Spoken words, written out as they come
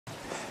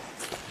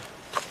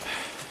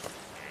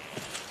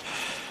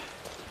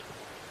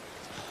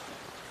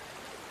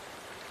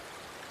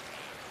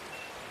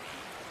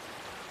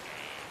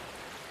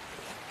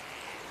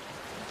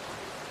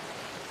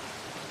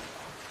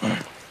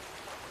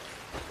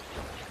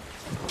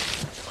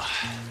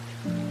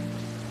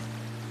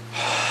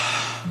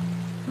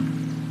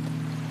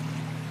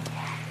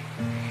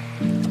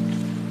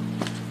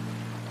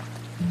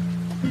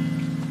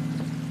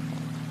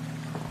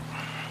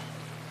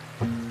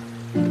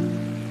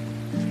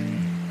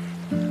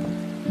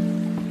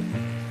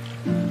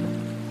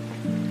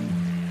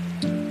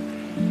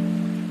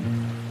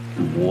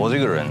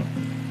个人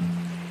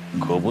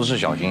可不是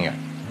小心眼，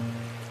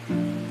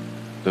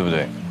对不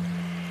对？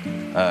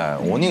哎，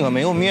我宁可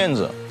没有面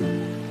子，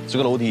这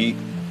个楼梯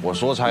我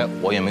说拆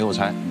我也没有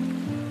拆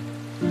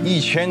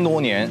，1000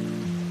多年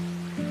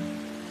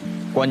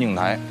观景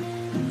台，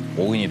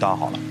我给你搭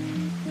好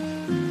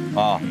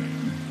了，啊，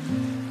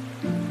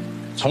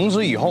从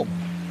此以后，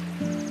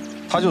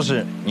它就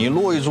是你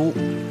骆玉珠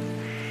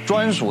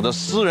专属的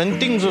私人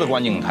定制的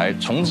观景台，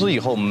从此以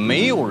后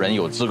没有人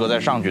有资格再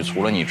上去，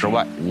除了你之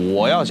外，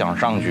我要想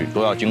上去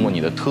都要经过你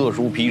的特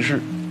殊批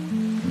示。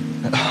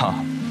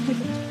啊，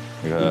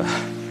这个，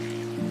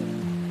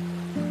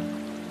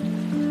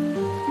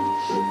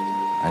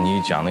你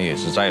讲的也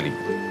是在理。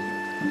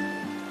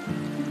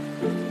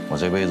我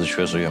这辈子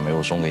确实也没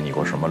有送给你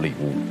过什么礼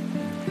物。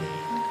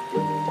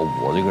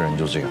我这个人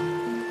就这样，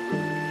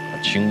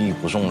轻易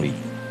不送礼。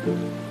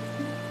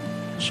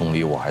送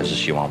礼我还是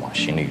希望往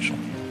心里送。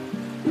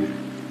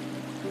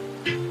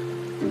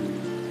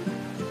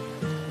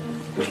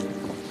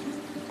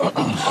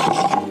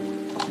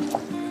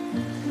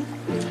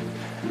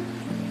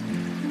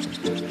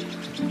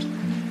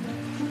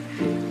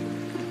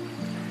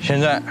现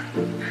在，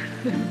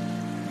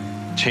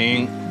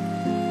请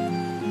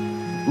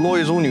骆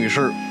玉珠女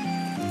士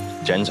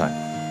剪彩。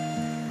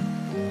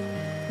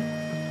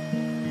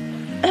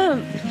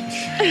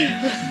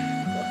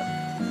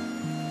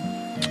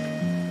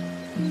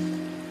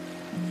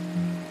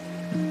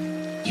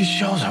你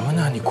笑什么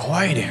呢？你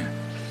快一点，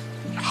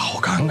好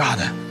尴尬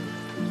的。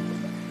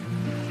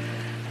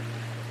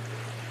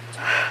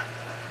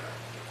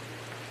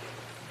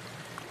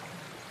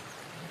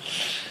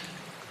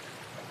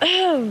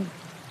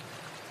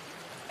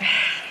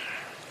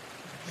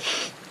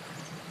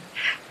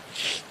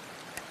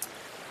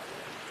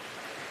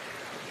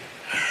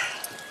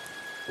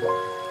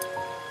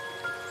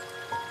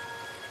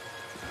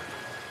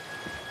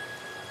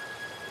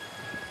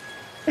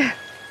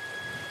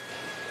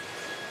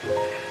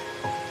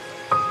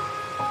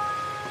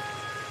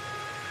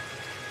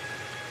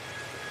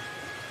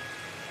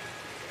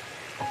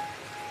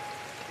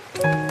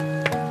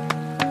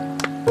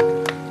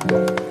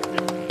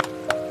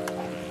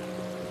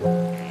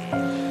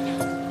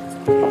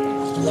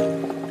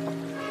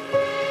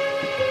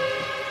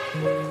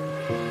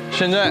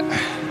现在，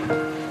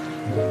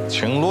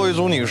请骆玉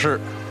珠女士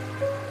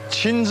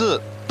亲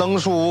自登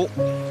书屋。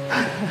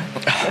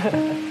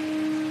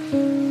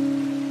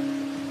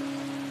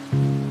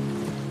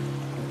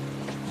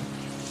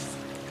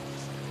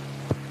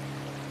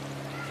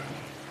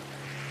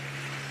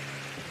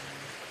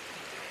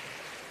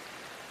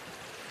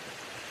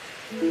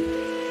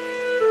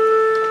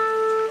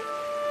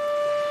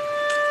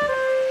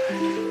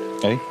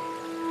哎，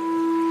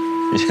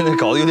你现在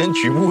搞得有点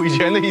举步维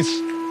艰的意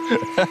思。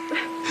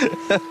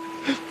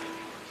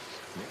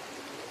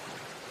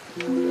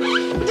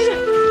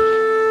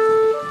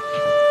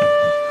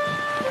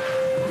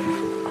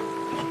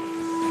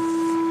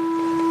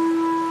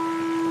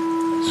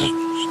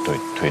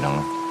腿疼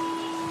了，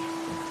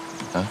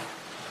啊，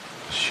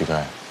膝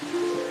盖，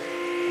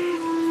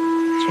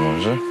怎么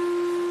回事？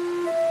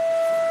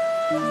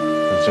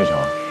这条，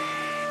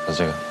是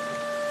这个。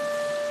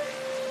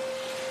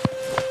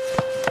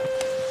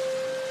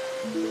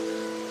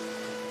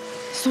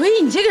所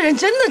以你这个人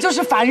真的就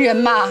是烦人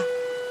嘛！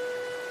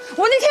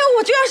我那天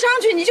我就要上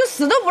去，你就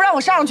死都不让我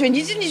上去，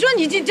你说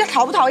你这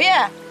讨不讨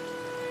厌？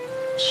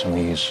什么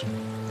意思？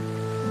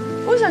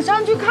我想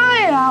上去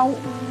看呀。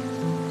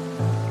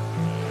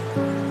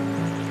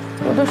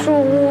我的树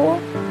屋，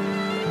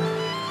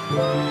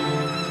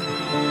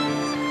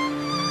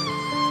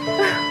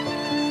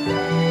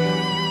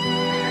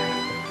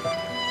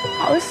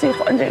好喜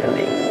欢这个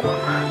礼物，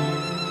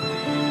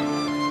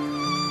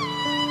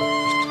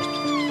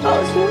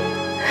好喜欢。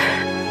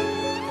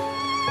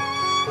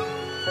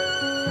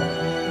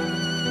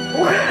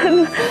我可能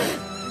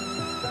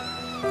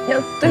要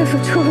对不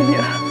住你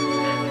了，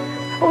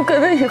我可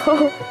能以后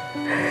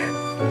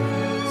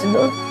只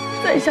能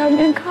在下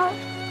面看。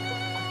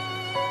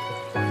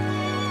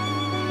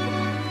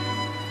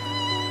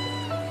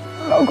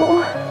老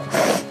公，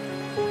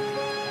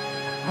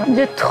你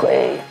这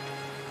腿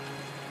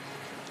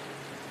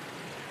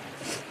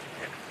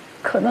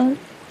可能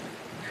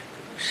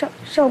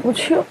上不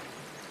去了。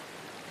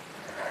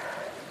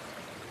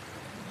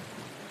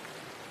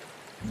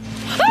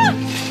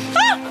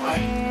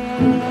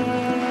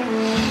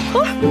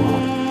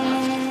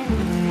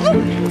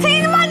请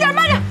你慢点，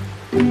慢点。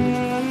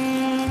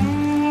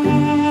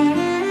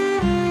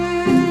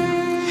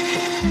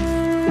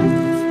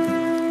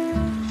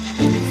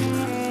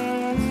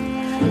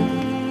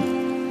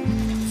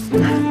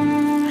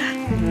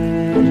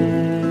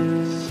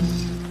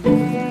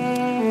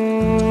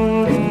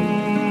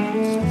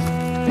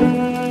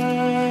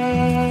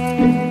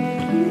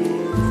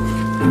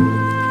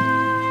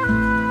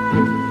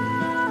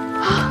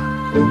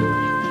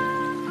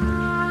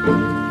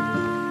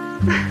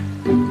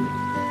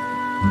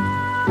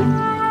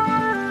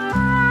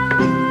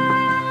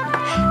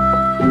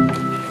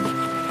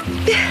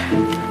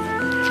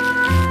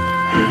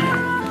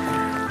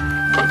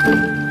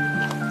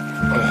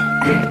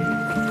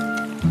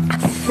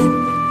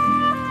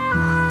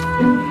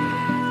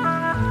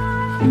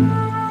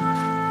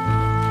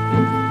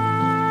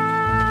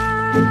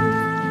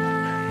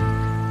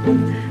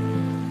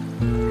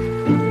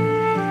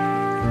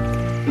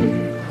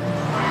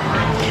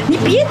你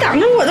别挡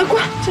着我的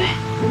光，对。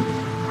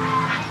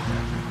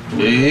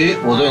咦，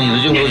我在你的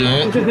镜头前。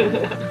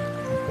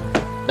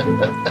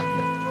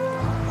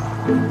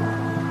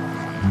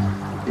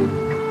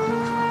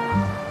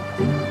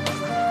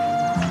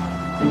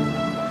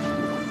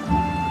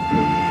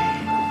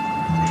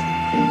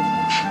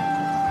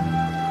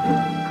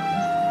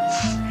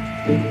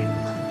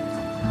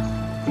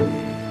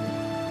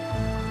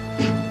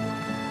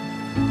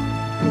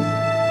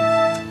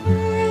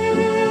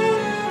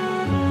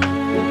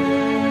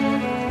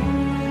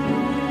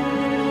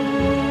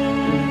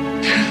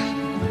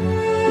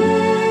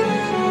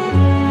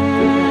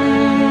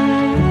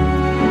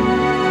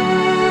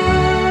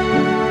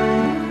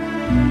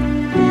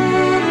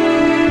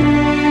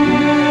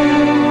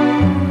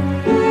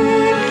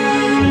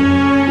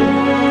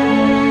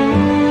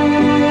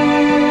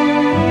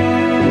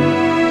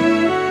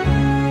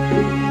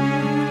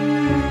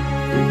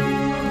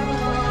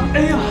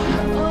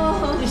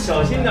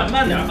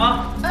慢点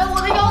啊！哎，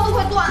我的腰都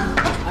快断了。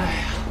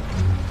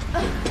哎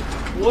呀，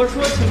我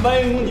说请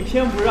搬运工，你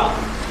偏不让，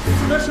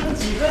能省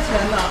几个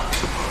钱呢？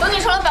等你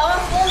成了百万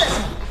富翁再说。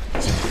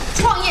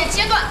创业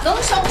阶段能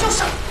省就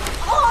省。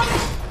哦。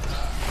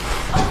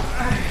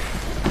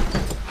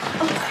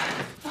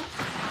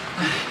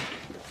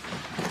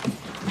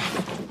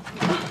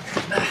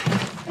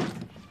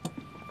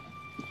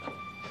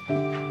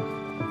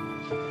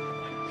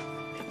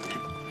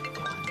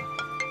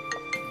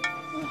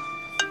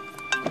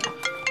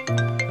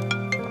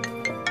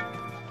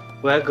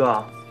喂，哥。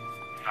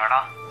哪儿呢？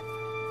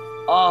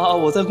啊，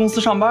我在公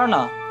司上班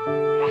呢。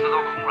公司都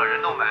空了，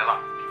人都没了，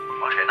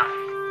忙谁呢？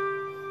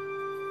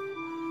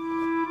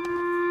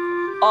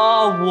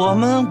啊，我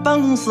们搬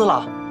公司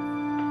了。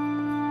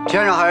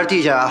天上还是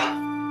地下啊？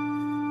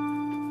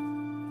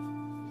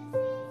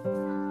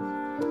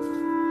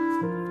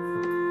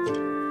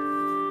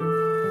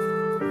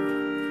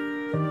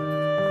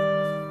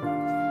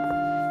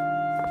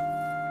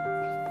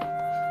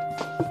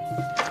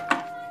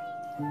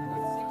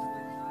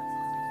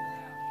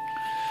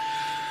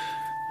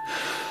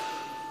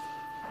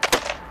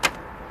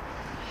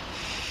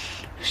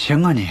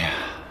行啊，你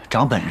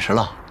长本事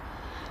了，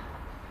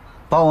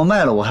把我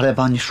卖了，我还得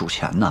帮你数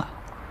钱呢。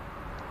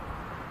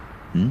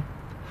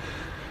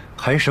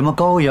还什么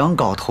高阳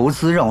搞投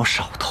资，让我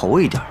少投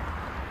一点，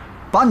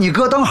把你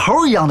哥当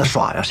猴一样的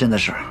耍呀！现在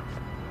是，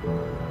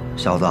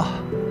小子，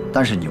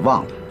但是你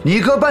忘了，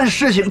你哥办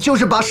事情就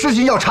是把事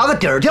情要查个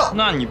底儿掉。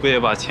那你不也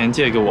把钱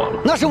借给我了？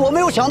那是我没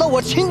有想到，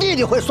我亲弟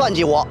弟会算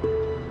计我。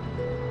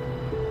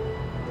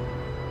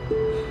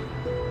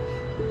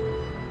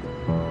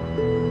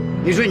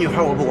你追女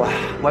孩我不管，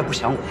我也不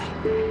想管，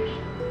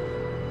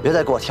别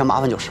再给我添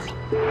麻烦就是了。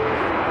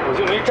我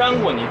就没沾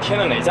过你添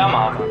的哪家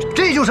麻烦？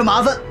这就是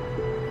麻烦。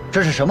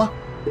这是什么？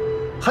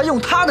还用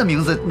他的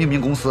名字命名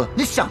公司？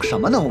你想什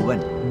么呢？我问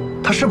你，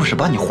他是不是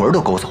把你魂儿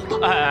都勾走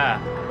了？哎，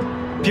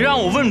别让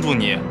我问住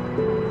你，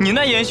你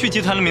那延续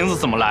集团的名字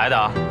怎么来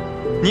的？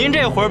您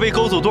这魂儿被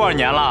勾走多少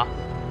年了？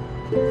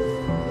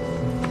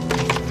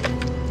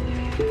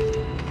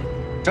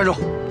站住！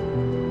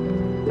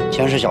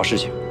钱是小事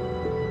情。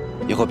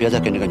以后别再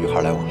跟这个女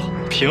孩来往了。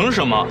凭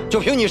什么？就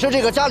凭你是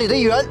这个家里的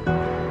一员。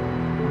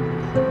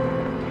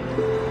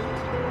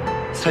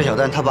蔡小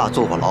丹他爸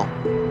坐过牢，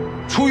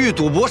出狱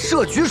赌博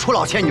设局出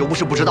老千，你又不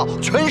是不知道，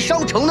全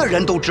商城的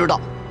人都知道。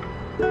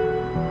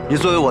你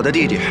作为我的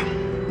弟弟，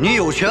你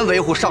有权维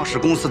护上市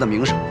公司的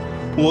名声。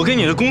我跟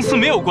你的公司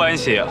没有关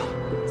系。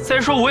再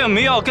说我也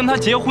没要跟他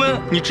结婚，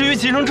你至于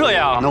急成这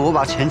样？那我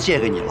把钱借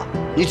给你了，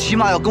你起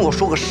码要跟我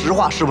说个实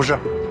话，是不是？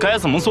该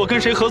怎么做，跟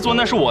谁合作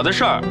那是我的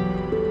事儿。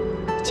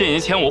借你的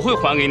钱我会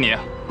还给你，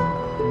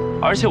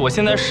而且我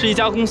现在是一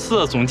家公司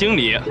的总经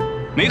理，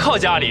没靠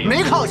家里。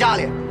没靠家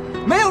里，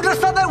没有这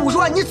350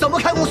万，你怎么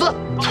开公司？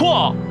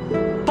错，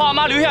爸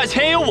妈留下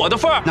钱也有我的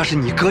份儿。那是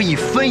你哥一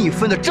分一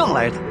分的挣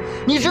来的，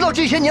你知道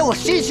这些年我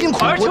辛辛苦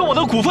苦，而且我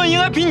的股份应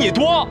该比你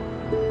多，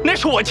那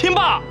是我亲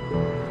爸。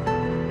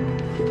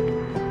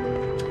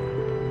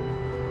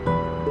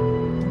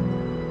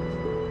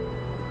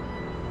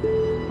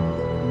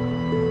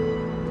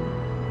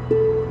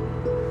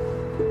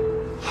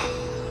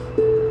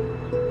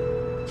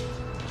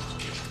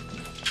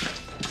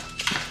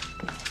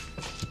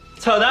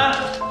蔡小丹，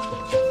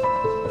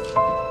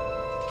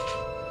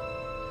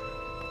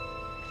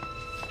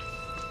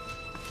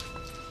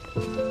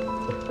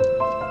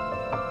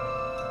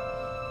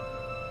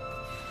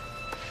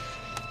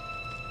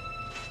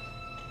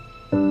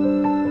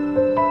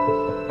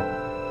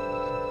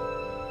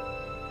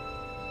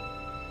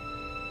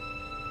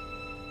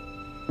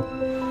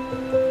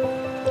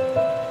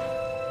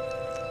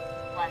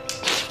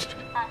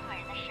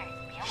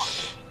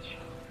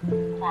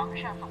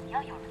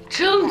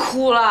真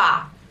哭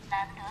了。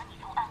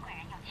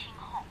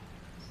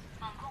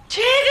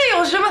这个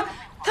有什么？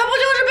他不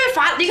就是被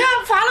罚？你看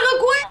罚了个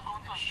跪。工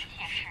作一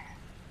切事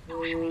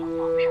都是为了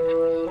皇上着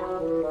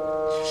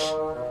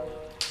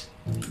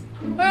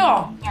想。哎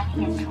呦，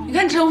你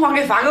看甄嬛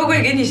给罚个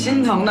跪，给你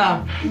心疼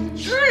的，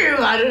至于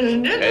吗？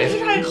这是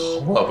太……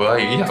好了，不要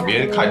影响别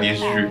人看电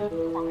视剧。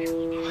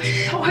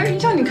我还影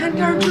响你看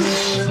电视剧。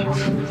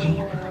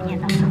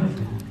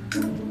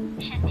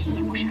身体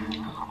也不是很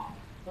好，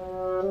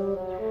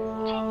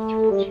这你就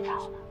不知道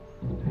了。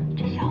这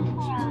小腹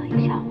啊有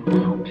小腹的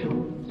好处，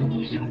一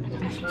水儿的就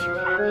在地球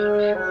下倾生，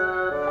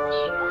怎么学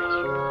还学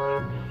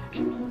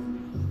不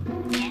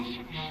会。严实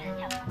的事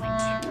叫做危险。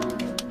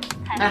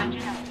还不知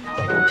道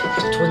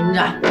屯子，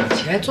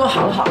起来坐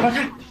好了，好好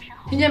看，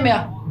听见没有？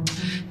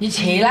你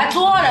起来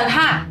坐着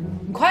看，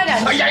你快点。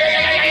哎呀呀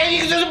呀呀呀！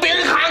你这是别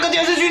人看个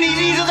电视剧，你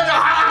一直在这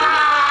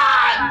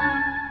喊。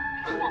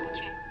过不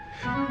去，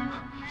知道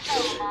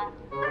了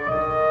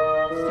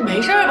吗？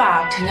没事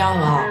吧，陈江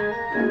河？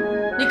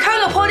你看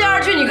个破电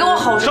视剧，你跟我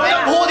吼什么呀？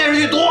什么叫破电视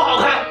剧？多好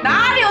看！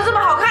哪里有这么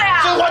好看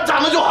呀？甄嬛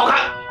长得就好看，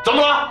怎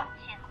么了？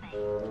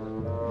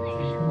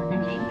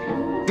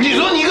你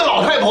说你一个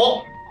老太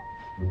婆，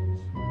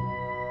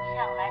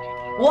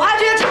我还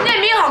觉得陈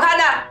建斌好看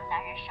呢，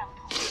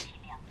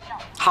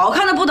好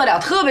看的不得了，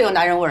特别有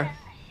男人味儿。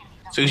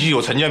这个戏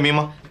有陈建斌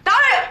吗？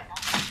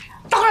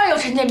当然有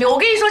陈建斌。我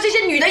跟你说，这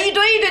些女的一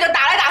堆一堆的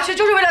打来打去，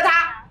就是为了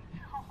他，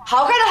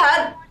好看的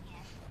很。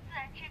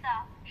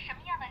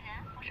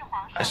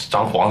还是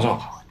当皇上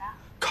好，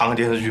看个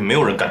电视剧没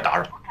有人敢打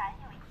扰。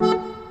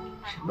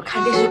什么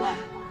看电视？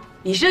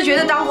你是觉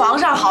得当皇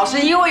上好，是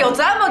因为有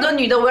这么多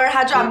女的围着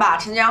他转吧？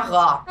陈江河，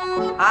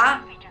啊，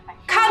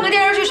看个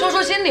电视剧说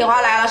出心里话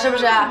来了，是不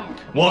是？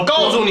我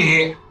告诉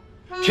你，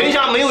天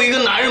下没有一个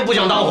男人不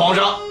想当皇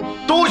上，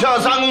都想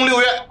3宫6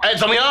院。哎，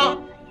怎么样？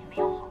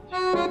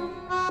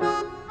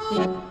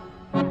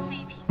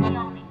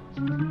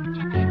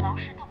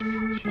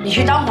你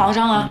去当皇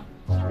上啊！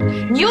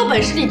你有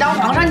本事你当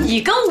皇上，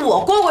你跟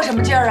我过什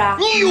么劲儿啊？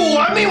你有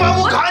完没完？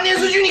我看电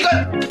视剧，你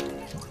看。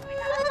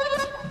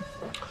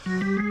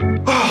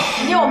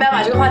今天我们要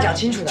把这个话讲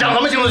清楚的。讲什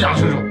么清楚？讲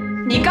清楚。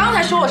你刚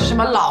才说我是什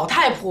么老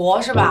太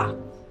婆是吧？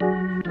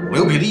我没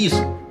有别的意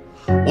思，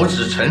我只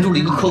是陈述了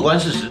一个客观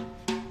事实。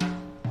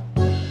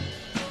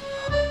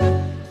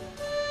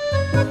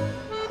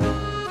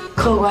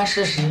客观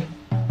事实，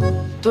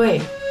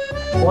对，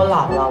我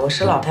老了，我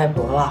是老太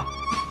婆了。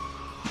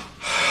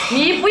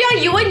你不要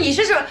以为你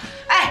是什么，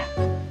哎，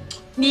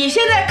你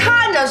现在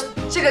看着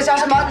这个叫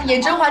什么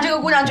演甄嬛这个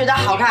姑娘觉得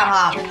好看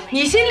哈，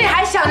你心里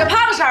还想着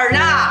胖婶儿呢。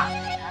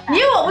你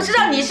以为我不知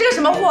道你是个什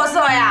么货色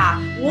呀？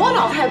我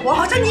老太婆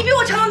好像你比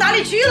我强到哪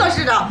里去了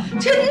似的，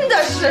真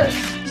的是。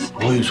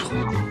我也错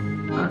了，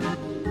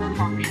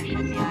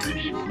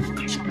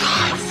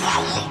太侮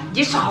辱我！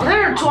你少在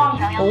这儿装，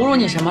我侮辱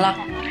你什么了？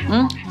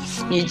嗯，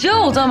你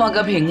就这么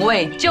个品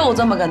味，就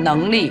这么个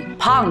能力，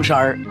胖婶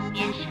儿。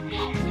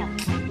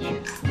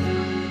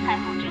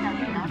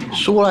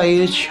说来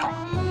也巧，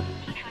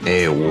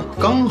哎，我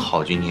刚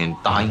好今天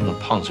答应了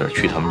胖婶儿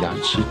去他们家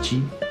吃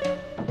鸡。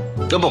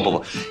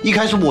不，一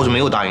开始我是没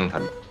有答应他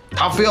的，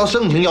他非要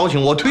盛情邀请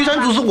我，推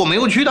三阻四，我没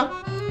有去的。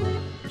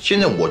现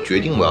在我决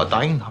定我要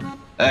答应他们，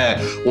哎，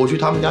我去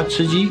他们家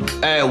吃鸡，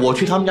哎，我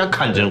去他们家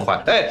看甄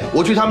嬛，哎，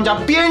我去他们家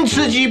边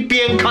吃鸡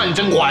边看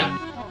甄嬛。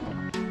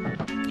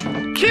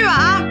去吧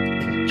啊，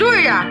注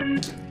意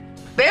点，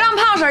别让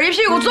胖婶儿一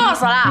屁股坐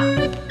死了。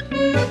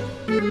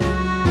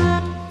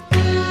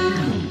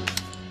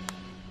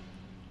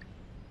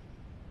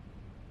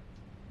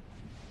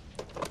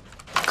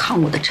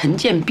看我的陈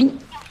建斌。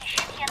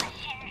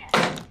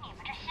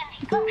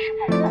更是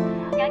愤愤，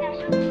娘娘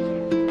生气。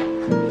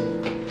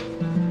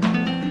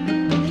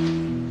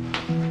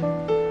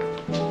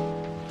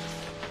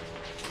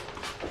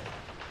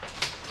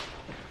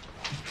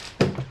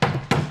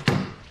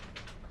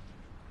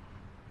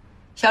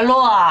小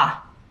洛，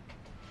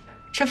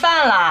吃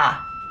饭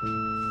啦？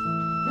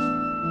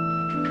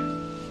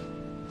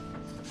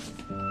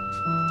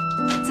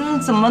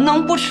怎么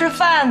能不吃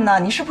饭呢？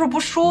你是不是不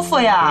舒服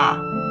呀？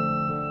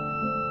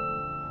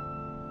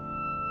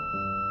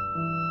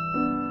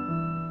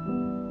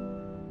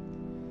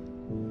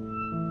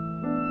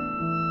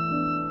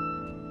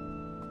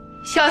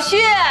小旭，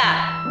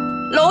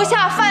楼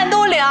下饭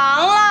都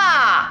凉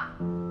了。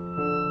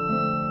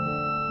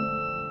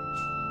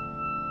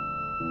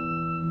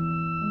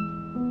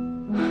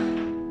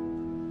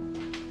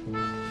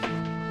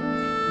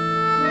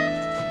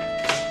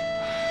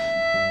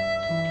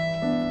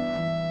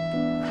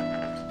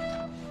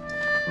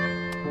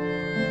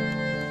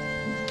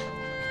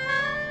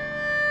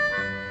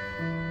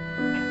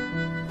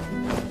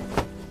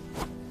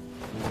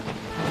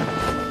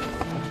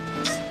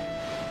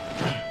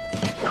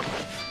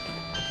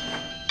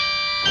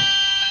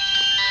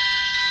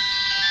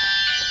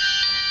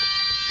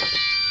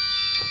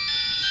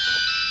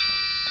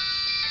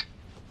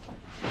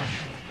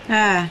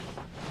哎，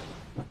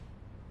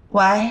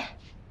喂，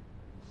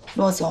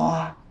骆总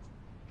啊，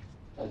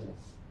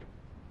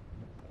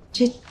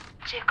这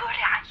哥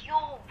俩又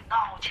闹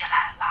起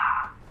来了。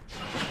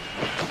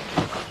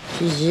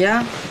几集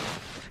啊？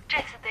这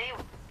次得有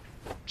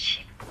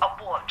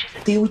这次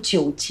得有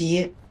9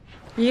集。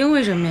因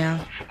为什么呀？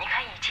你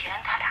看以前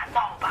他俩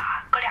闹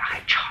吧，哥俩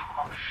还吵，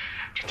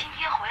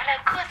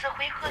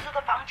回合作的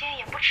房间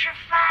也不吃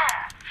饭，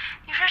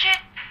你说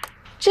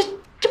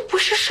这不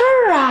是事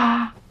儿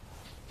啊！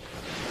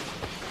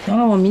行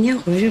了，我明天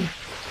回去吧，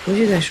回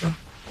去再说。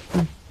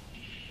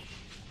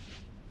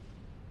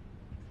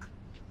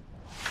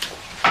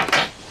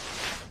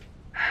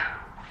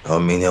然后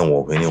明天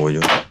我陪你回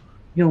去。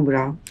用不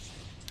着，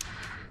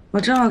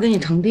我正好给你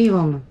腾地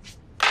方呢。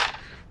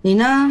你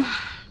呢，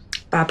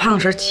把胖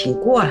婶请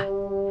过来，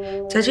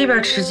在这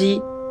边吃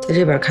鸡，在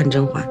这边看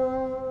甄嬛，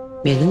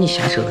免得你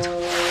瞎折腾。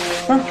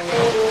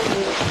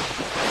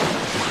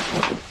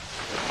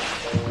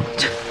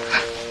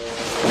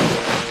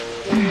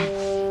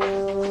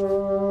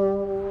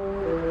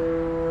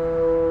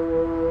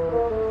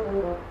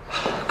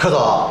柯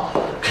总，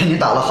给你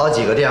打了好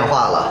几个电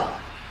话了，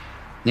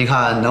您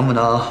看能不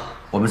能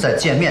我们再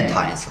见面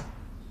谈一次？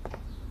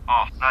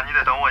哦，那你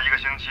得等我1个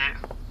星期，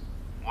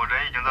我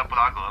人已经在布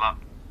达格了。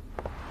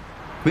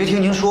没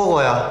听您说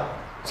过呀，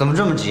怎么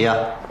这么急啊？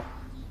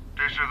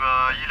这是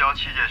个医疗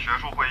器械学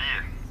术会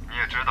议，你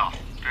也知道，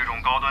这种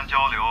高端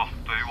交流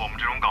对于我们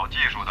这种搞技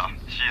术的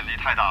吸引力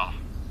太大了。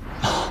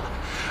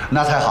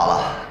那太好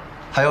了，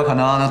还有可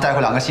能能带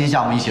回2个新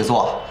项目一起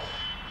做。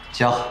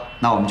行，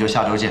那我们就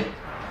下周见。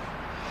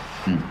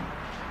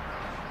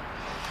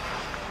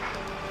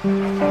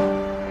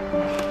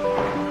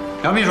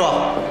杨秘书，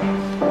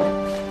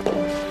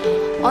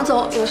王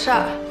总有事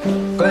儿。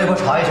赶紧给我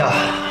查一下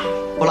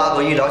布拉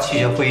格医疗器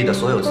械会议的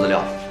所有资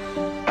料，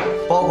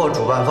包括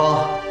主办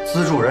方、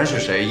资助人是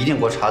谁，一定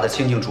给我查得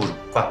清清楚楚。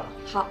快！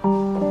好。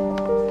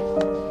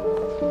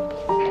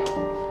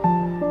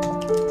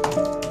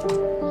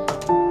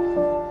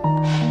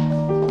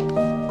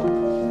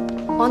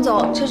王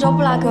总，这周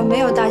布拉格没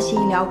有大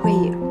型医疗会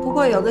议，不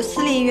过有个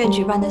私立医院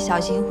举办的小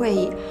型会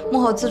议，幕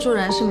后资助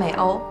人是美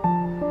欧。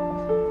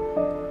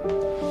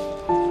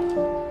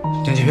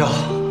订机票，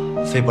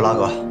飞布拉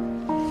格。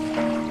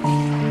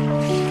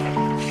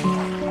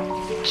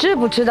知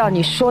不知道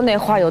你说那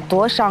话有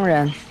多伤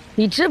人？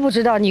你知不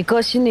知道你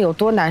哥心里有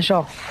多难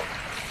受？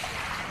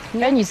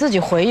你自己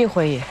回忆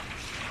回忆。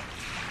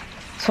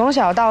从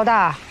小到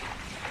大，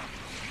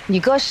你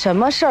哥什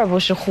么事儿不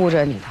是护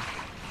着你的？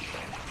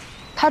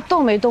他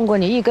动没动过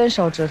你一根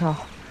手指头？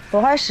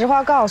我还实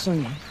话告诉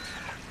你，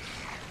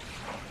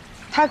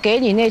他给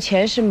你那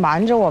钱是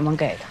瞒着我们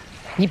给的。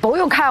你不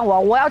用看我，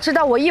我要知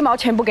道我1毛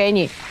钱不给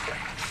你。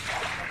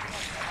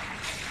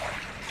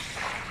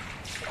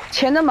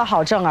钱那么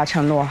好挣啊，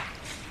陈洛？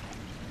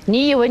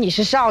你以为你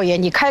是少爷，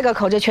你开个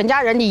口这全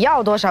家人你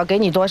要多少给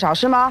你多少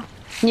是吗？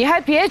你还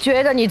别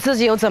觉得你自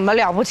己有怎么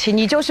了不起，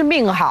你就是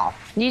命好。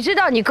你知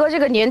道你哥这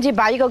个年纪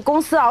把一个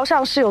公司熬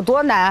上市有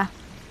多难？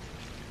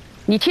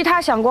你替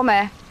他想过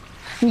没？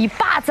你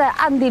爸在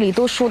暗地里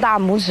都竖大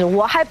拇指，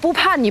我还不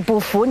怕你不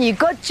服，你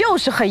哥就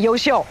是很优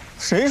秀。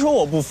谁说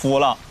我不服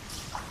了？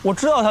我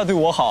知道他对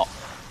我好，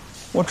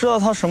我知道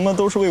他什么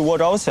都是为我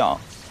着想，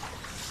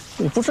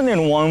我不是那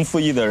种忘恩负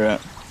义的人。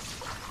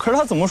可是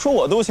他怎么说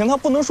我都行，他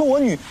不能说我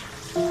女。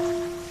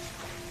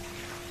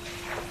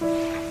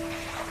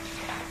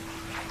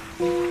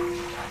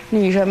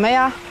女什么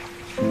呀？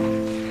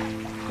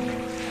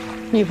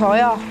女朋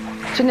友？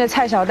是那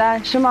蔡小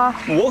丹是吗？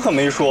我可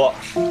没说。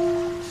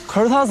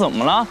可是他怎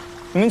么了？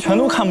你们全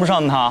都看不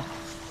上他，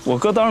我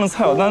哥当着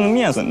蔡小丹的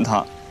面损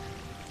他，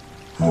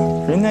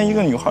人家一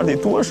个女孩得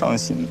多伤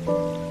心。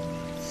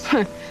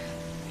哼，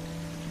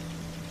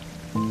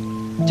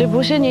这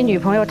不是你女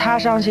朋友，她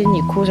伤心，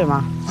你哭什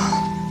么？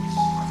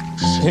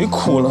谁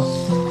哭了？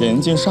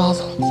脸进沙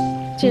子了。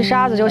进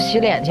沙子就洗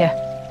脸去。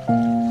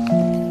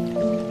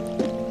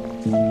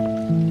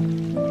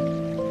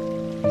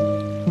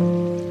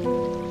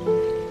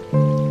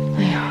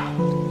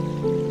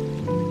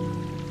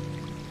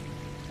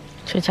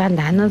这家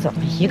男的怎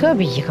么一个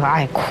比一个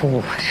爱哭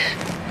啊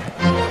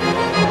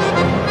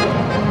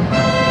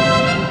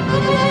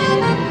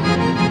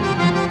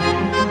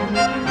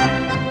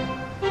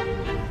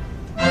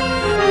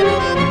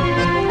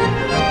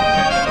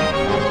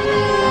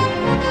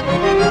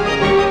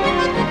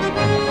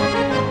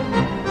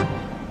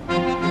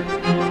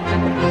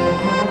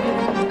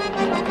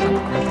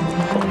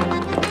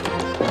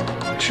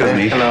？Excuse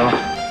me. Hello.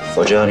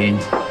 For joining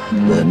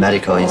the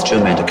medical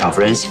instrument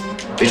conference,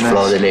 which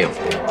floor they live?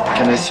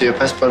 Can I see your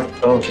passport?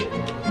 Okay.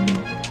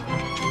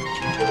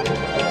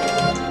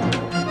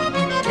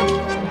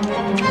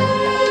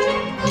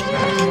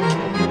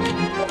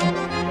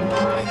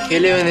 He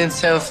living in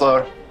 7th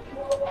floor.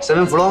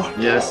 7th floor?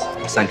 Yes.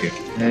 Thank you.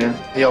 Yeah.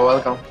 You're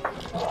welcome.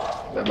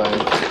 Bye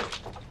bye.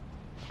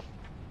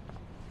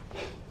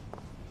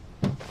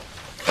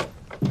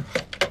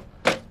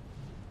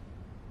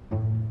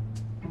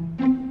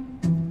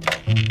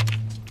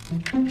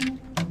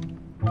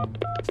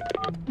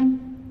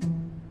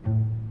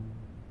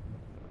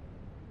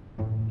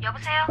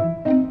 여보세요?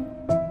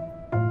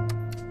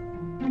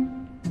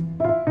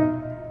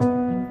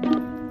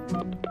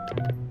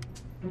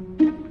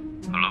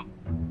 Hello.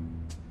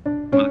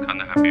 What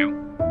can I help you?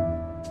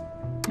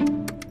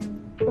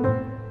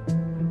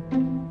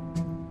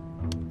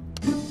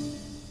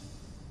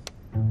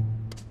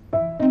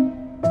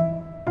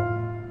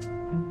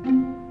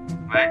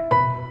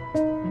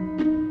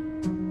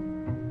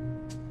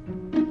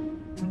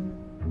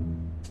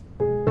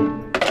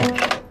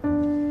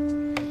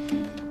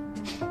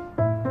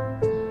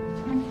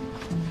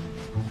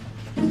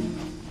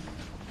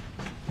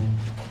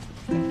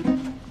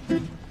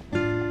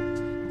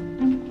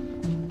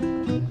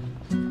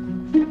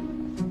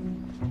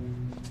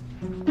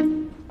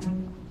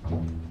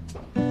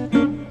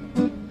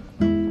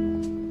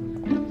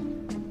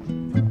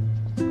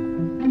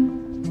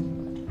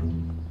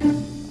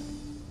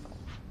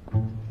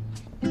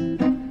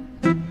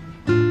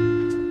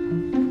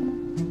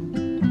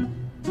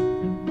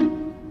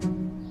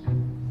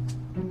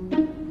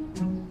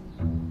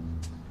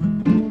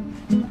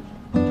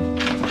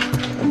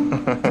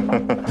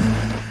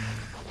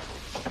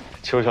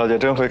 邱小姐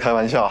真会开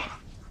玩笑。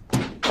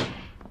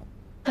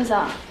何总，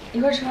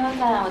一会儿吃完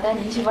饭，我带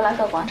您去布拉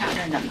格广场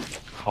转转吧。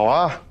好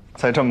啊，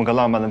在这么个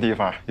浪漫的地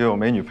方，又有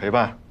美女陪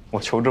伴，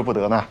我求之不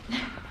得呢。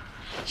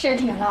是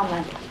挺浪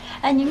漫的。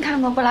哎，您看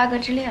过《布拉格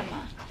之恋》吗？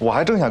我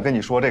还正想跟你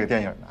说这个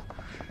电影呢，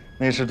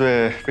那是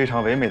对非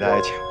常唯美的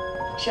爱情。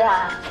是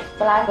啊，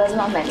布拉格这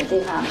么美的地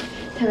方，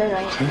特别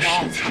容易产生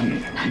爱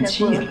情，让人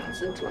不由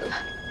自主的。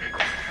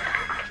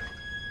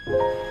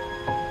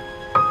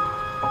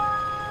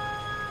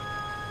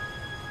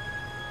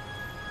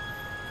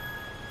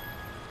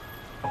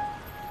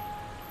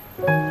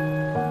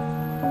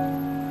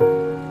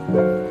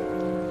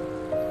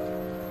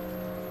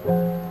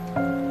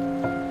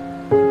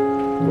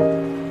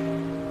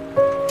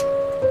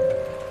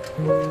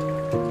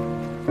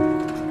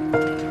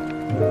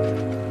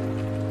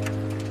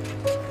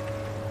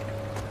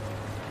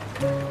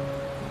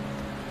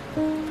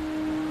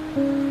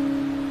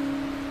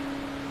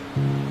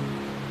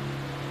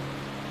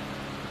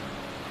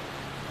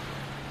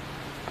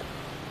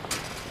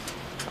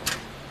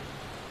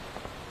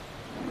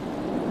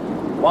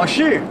往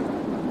事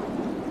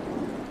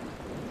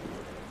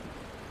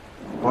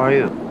 ，Who are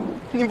you？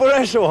 你不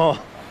认识我吗？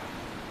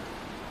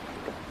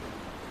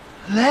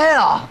来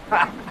啊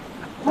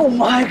 ！Oh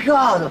my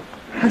God!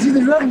 I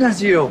didn't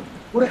recognize you.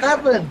 What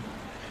happened?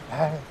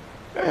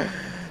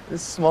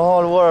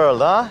 Small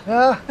world 啊！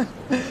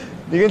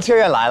你跟秋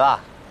远来了？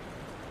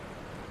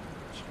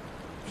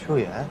秋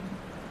远？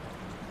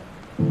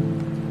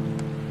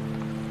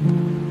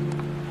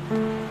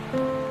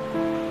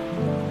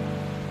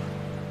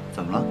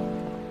怎么了？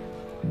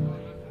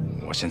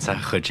我现在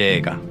喝这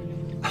个，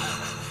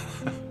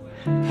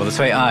我的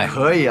最爱。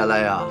可以啊，来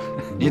呀，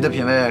你的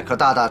品味可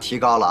大大提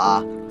高了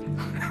啊！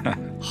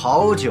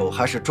好酒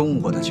还是中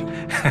国的酒？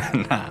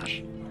那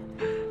是。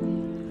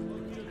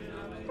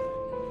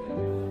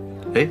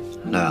哎，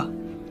来呀，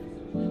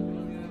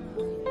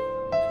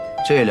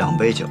这2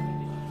杯酒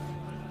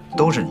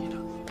都是你的，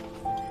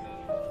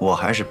我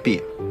还是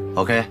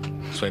beer，OK？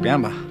 随便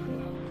吧。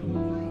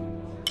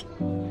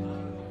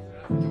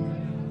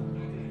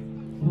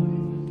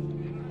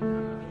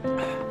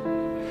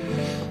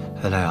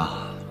来来呀，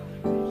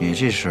你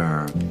这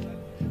是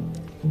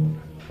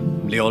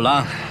流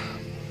浪，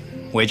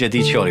围着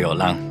地球流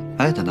浪。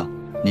哎，等等，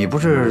你不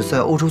是在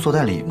欧洲做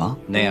代理吗？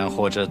那样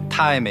活着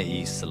太没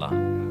意思了。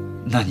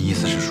那你意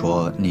思是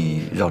说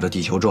你绕着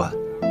地球转？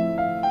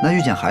那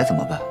遇见海怎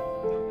么办？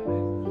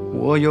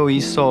我有一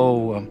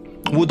艘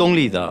无动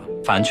力的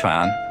帆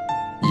船。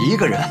一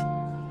个人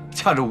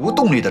驾着无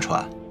动力的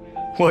船？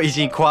我已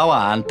经跨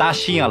完大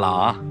西洋了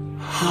啊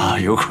 ！Are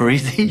you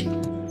crazy？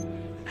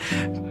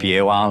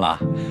 别忘了，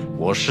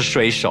我是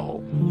水手。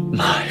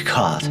My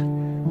God，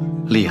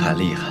 厉害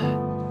厉害！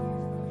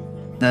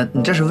那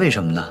你这是为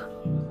什么呢？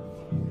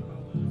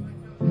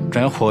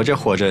人活着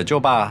活着就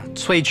把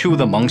最初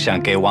的梦想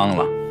给忘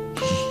了。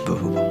不，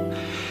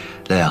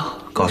雷阳，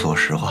告诉我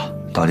实话，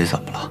到底怎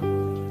么了？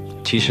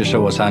其实是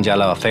我参加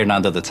了费尔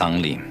南德的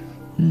葬礼。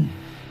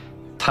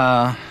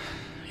他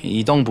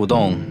一动不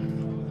动，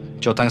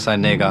就躺在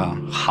那个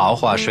豪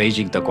华水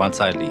晶的棺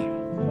材里。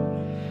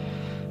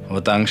我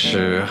当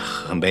时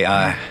很悲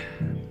哀，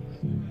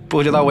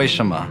不知道为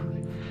什么，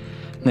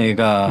那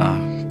个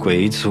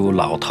贵族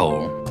老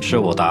头是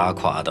我打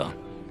垮的，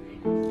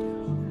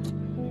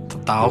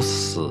到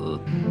死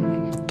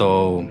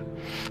都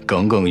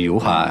耿耿于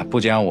怀，不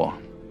讲我。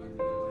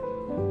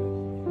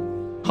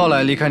后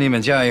来离开你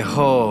们家以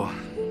后，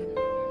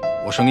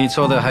我生意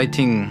做的还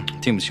挺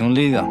不顺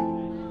利的。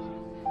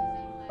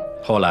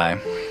后来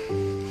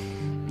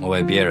我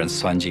为别人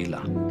算计了。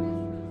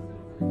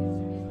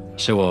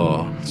是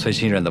我最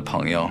信任的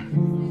朋友，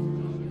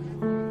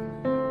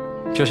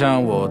就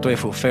像我对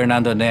付费尔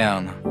南德那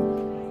样的。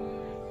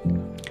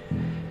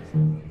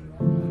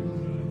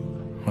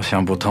我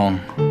想不通，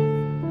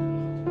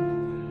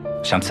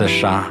想自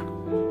杀，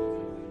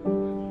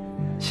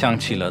想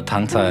起了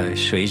躺在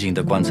水晶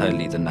的棺材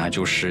里的那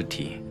具尸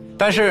体。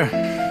但是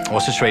我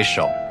是水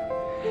手，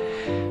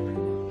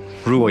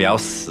如果要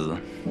死，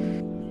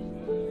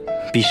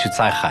必须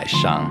在海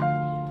上。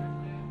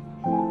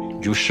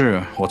于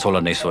是我坐了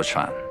那艘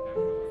船，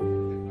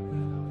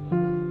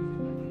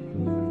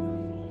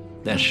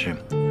但是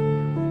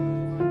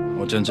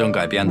我真正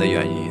改变的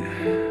原因，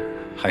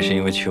还是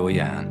因为秋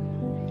妍。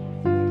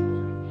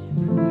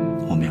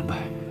我明白。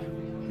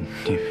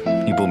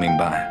你不明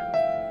白。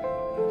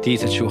第一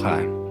次出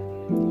海，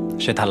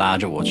是他拉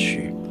着我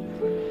去，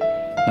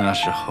那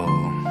时候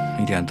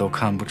一点都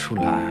看不出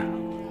来。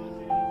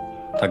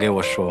他给我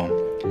说：“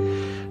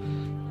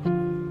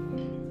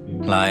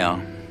来呀。”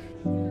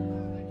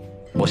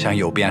我想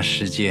游遍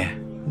世界，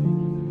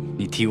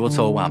你替我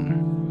走完吗？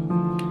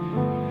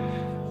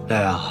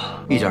来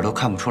啊，一点都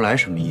看不出来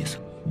什么意思。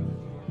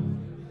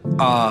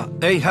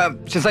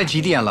现在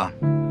几点了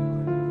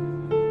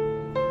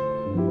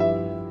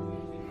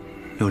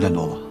？6点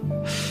多吧。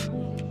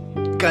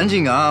赶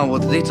紧啊，我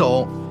得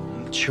走。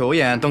秋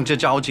妍等着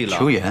着急了。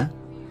秋妍？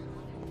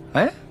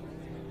哎，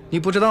你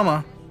不知道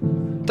吗？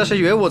但是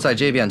约我在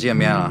这边见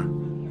面啊。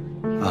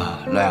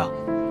来啊，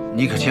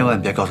你可千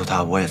万别告诉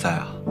他我也在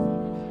啊。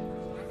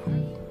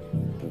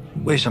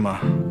为什么？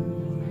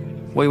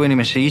我以为你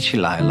们是一起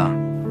来了。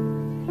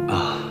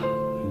啊，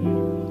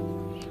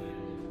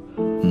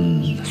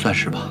算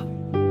是吧，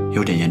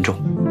有点严重。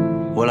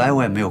我来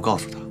我也没有告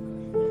诉他，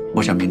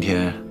我想明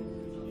天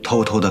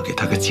偷偷的给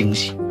他个惊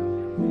喜。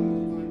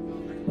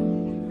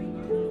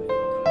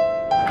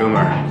哥们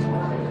儿，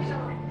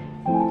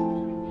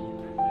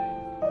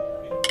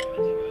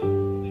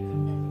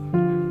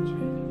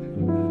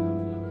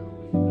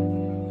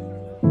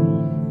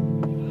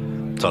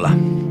走了。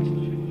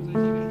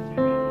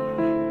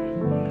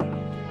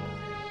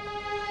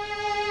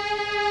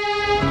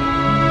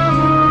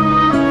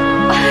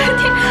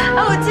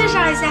我介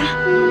绍一下，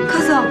柯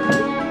总，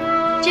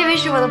这位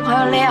是我的朋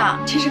友亮，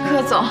这是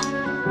柯总。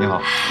你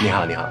好，你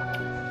好，你好。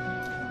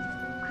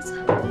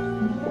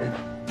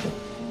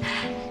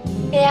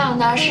亮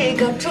呢是一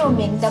个著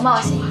名的冒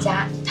险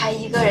家，他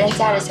一个人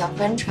驾着小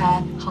帆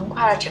船横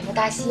跨了整个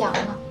大西洋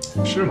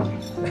呢。是吗？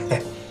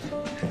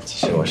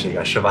其实我是一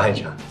个失败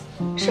者。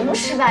什么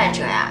失败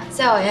者呀？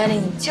在我眼里，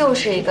你就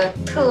是一个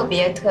特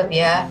别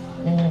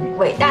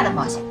伟大的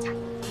冒险家。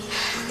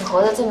你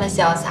活得这么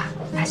潇洒，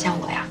哪像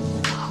我呀，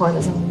活得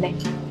这么累。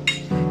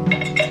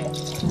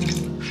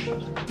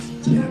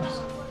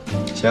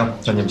行，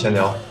那你们先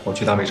聊，我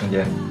去趟卫生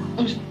间。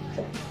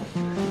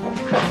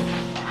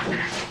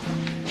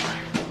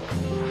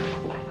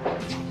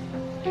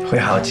会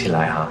好起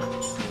来哈。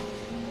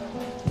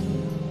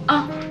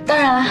啊，当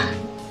然了。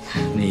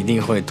你一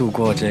定会度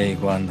过这一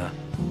关的。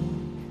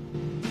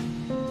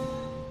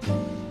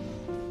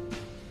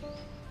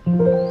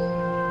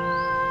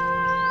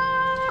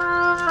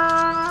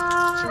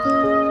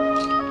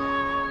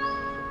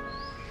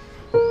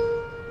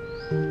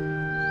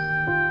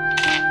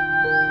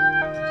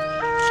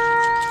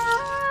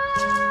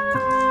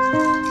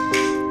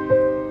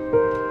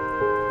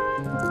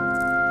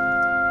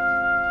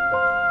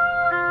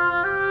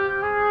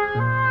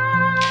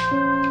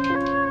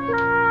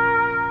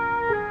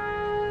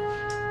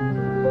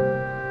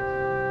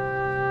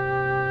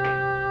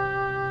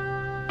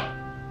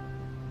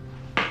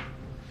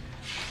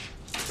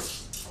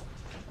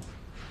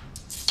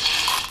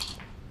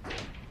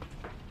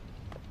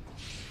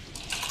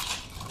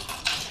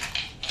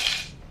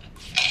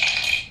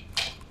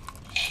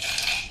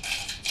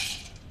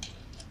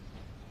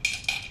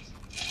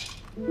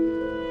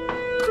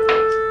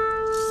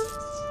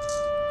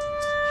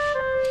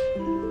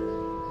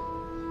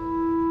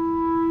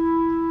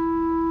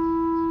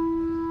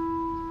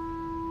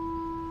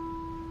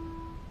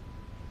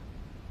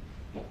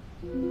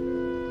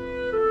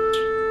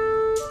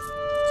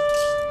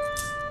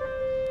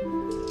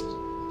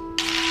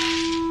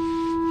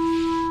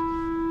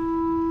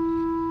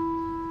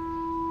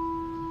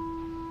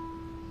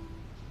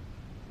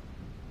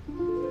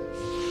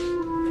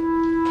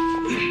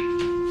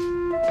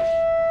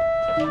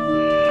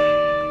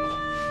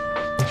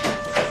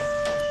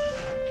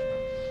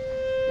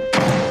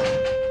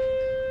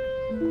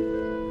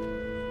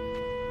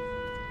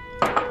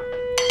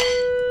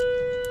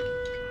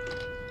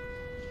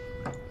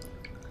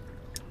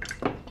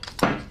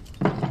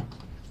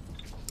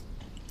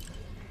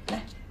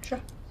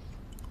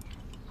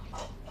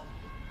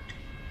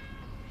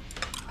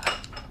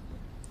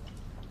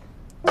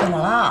怎么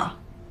了？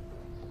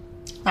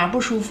哪不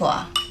舒服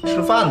啊？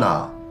吃饭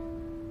呢。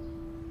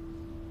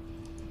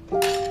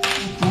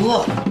不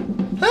饿。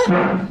哎。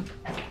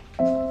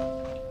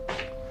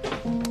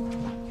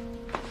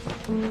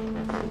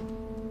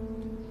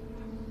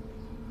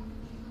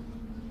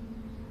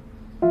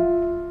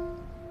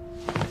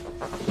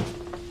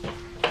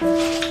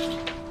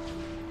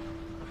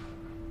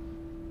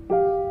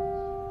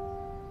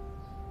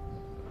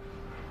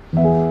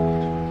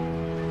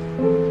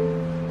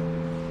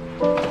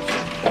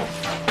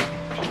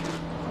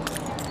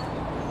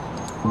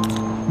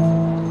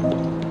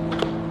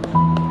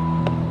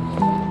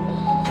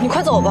你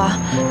快走吧，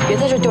别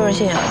在这丢人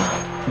现眼了。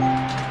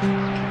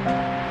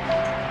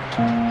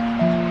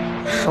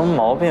什么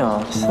毛病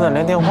啊？现在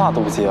连电话都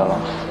不接了。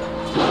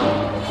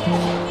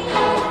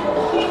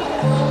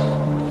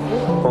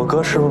我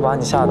哥是不是把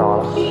你吓到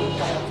了？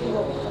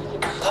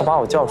他把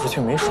我叫出去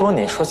没说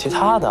你，说其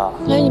他的。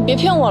哎，你别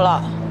骗我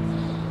了。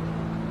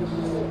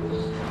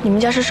你们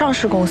家是上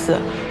市公司，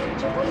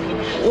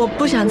我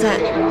不想再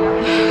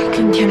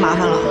给你添麻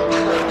烦了。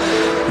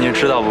你也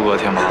知道不给我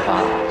添麻烦，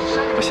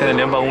我现在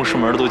连办公室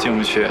门都进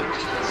不去。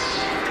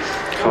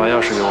快把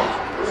钥匙给我。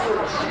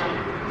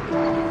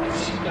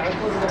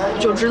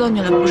就知道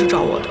你来不是找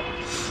我的，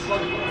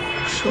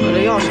是为了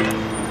钥匙的。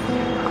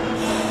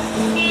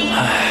唉，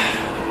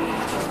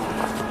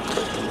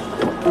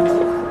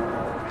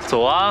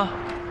走啊！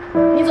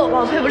你走吧，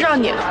我配不上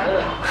你。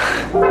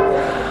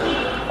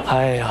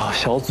哎呀，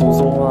小祖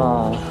宗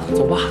啊，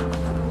走吧。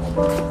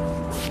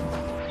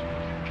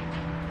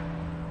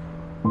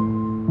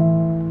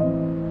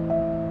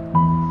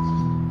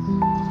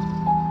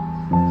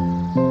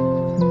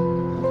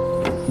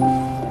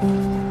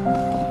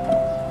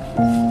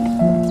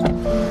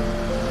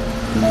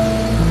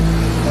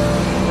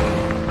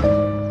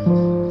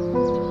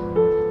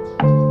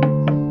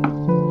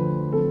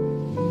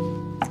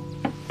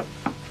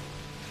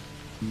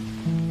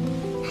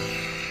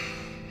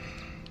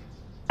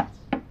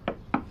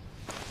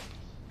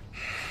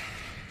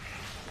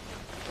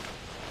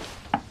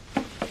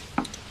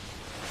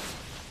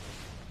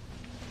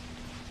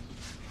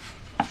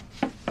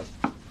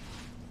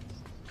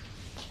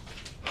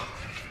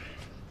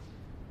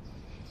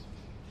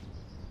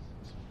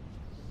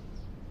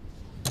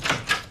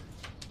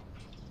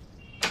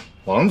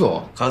王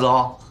总，何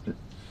总，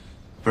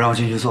不让我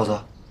进去坐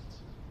坐？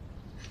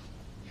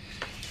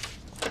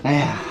哎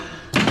呀，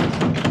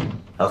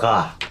老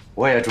哥，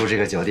我也住这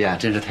个酒店，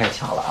真是太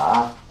巧了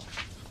啊！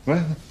喂，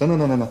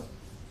等，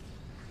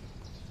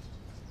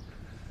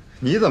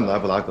你怎么来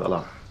布拉格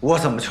了？我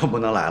怎么就不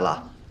能来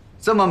了？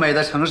这么美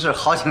的城市，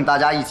好请大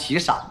家一起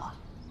赏嘛。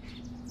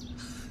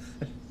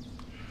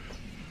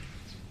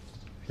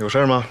有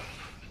事吗？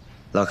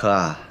老柯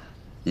啊，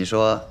你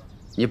说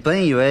你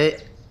本以为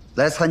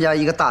来参加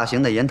一个大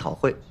型的研讨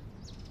会，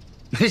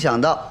没想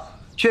到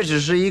却只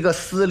是一个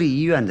私立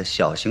医院的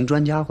小型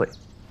专家会。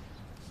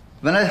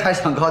本来还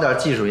想搞点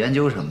技术研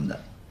究什么的，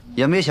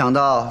也没想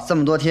到这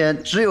么多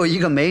天只有一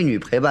个美女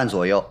陪伴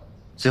左右，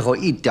最后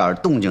一点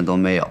动静都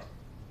没有。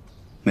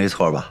没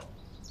错吧？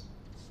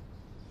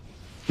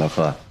老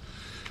柯，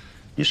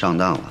你上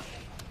当了。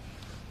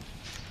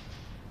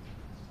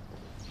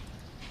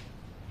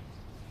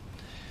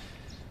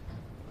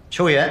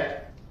邱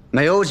岩，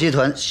美欧集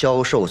团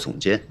销售总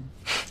监。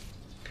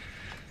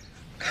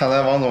看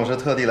来王总是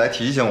特地来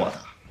提醒我的。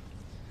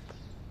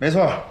没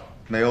错，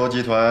美欧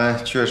集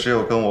团确实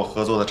有跟我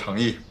合作的诚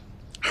意，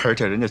而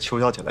且人家邱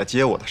小姐来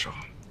接我的时候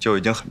就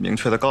已经很明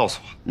确地告诉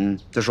我。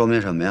这说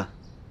明什么呀？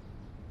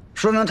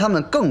说明他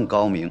们更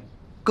高明、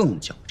更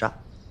狡诈。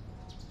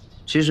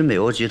其实美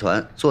欧集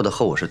团做的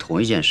和我是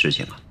同一件事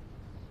情啊，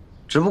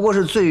只不过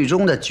是最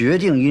终的决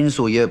定因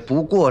素也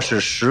不过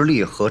是实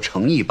力和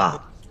诚意罢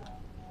了。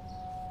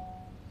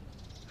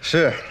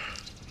是，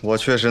我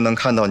确实能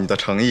看到你的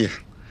诚意，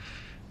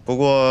不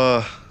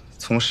过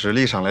从实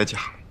力上来讲，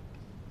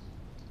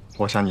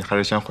我想你还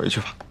是先回去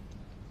吧。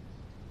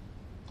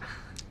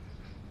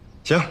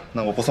行，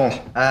那我不送了。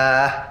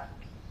哎，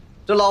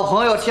这老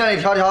朋友千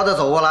里迢迢的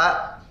走过来，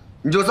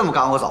你就这么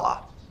赶我走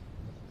啊？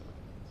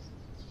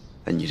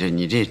哎，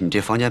你这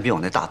房间比我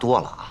那大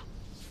多了啊！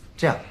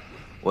这样，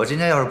我今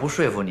天要是不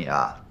说服你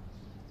啊，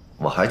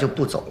我还就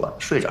不走了，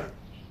睡这儿。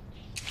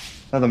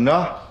那怎么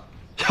着？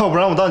要不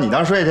然我到你那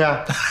儿睡去？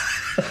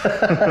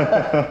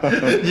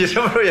你什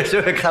么时候也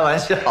学会开玩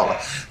笑了？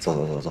走，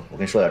我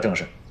跟你说点正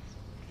事。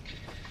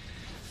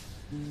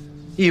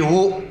义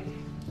乌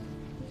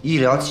医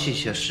疗器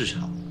械市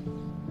场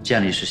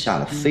建立是下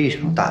了非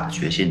常大的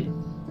决心的，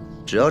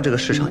只要这个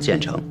市场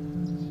建成，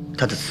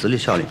它的磁力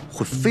效应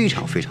会非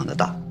常非常的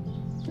大。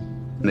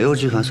美欧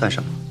集团算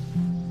什么？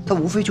它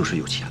无非就是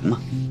有钱嘛。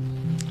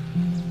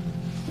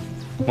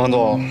王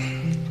总，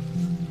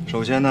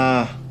首先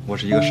呢，我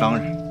是一个商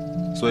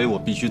人，所以我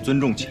必须尊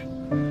重钱，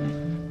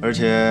而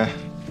且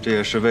这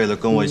也是为了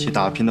跟我一起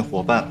打拼的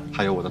伙伴，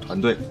还有我的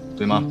团队，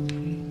对吗？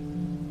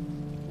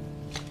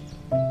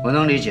我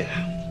能理解。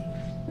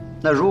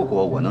那如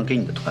果我能给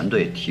你的团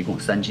队提供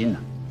3金呢？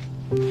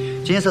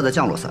金色的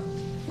降落伞、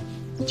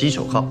金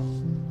手铐、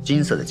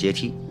金色的阶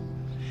梯，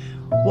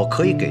我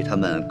可以给他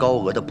们高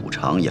额的补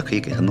偿，也可以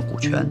给他们股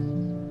权，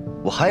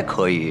我还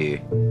可以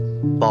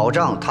保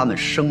障他们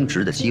升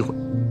职的机会。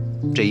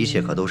这一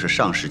切可都是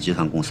上市集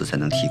团公司才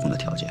能提供的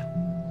条件。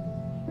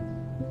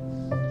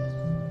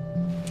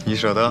你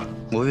舍得？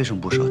我为什么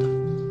不舍得？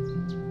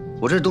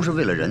我这都是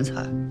为了人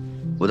才，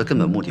我的根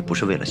本目的不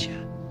是为了钱。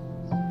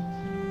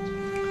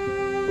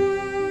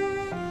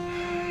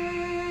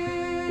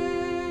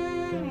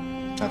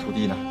那土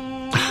地呢？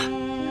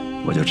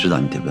我就知道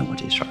你得问我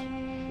这事儿。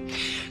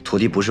土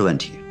地不是问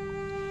题，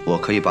我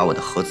可以把我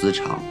的合资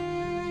厂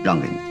让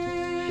给你，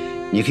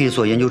你可以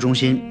做研究中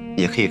心，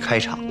也可以开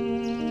厂，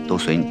都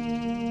随你。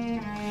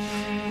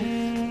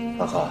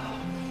老何，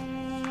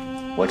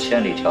我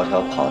千里迢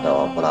迢跑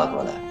到布拉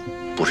格来，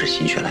不是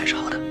心血来潮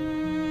的。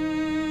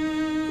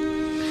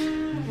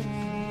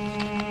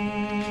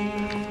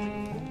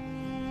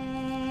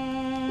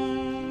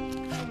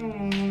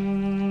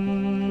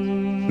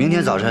明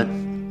天早晨，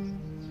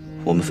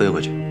我们飞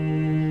回去，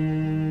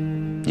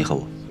你和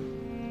我。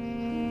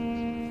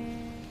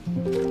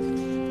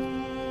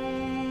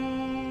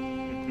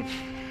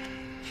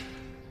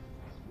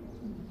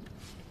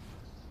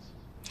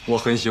我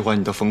很喜欢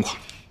你的疯狂。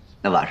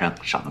那晚上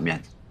赏个面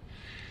子，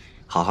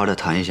好好的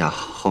谈一下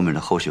后面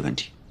的后续问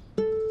题。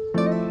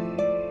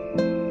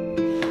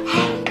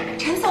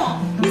陈总，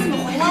你怎么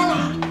回来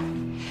了？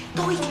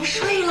都已经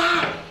睡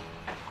啦。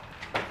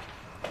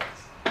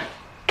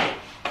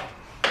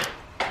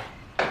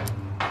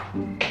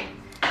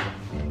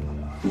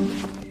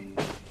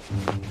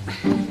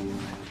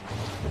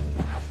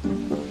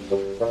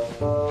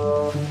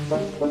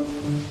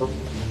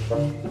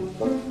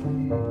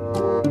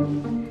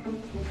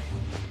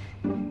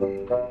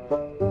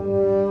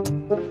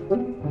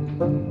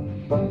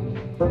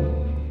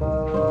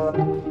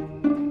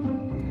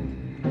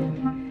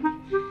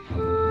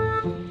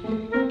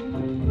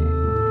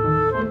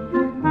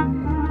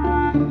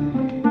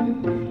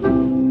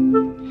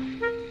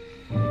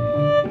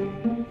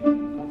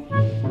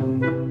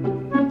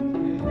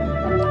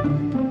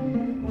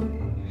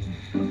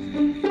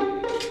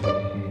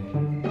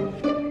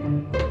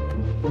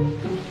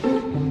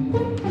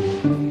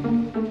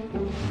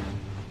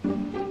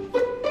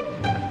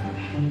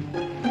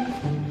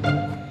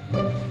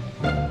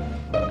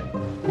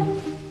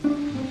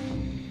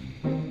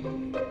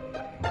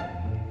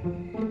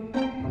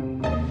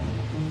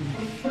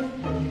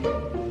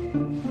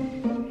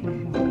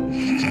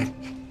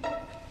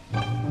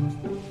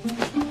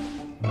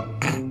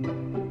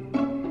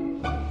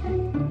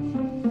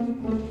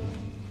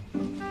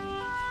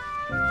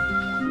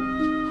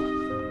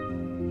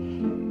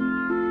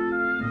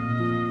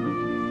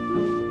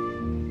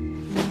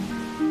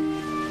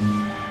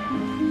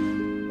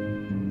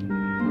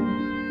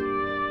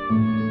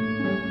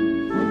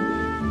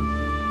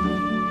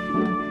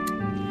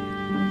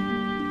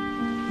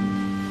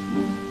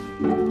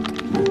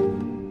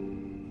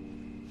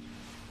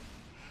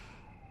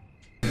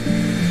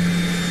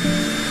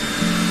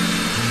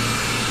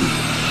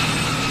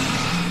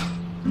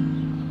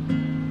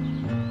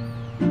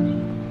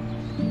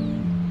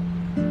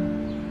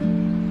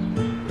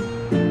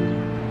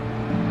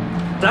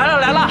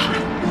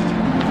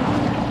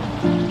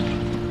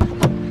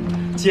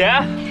姐，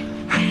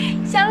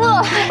小鹿，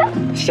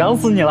想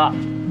死你了。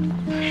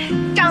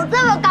长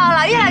这么高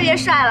了，越来越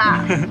帅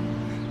了。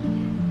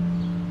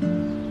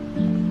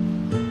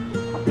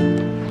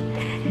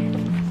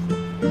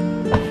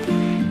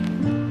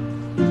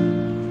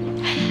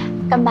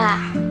干爸，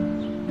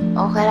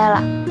我回来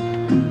了。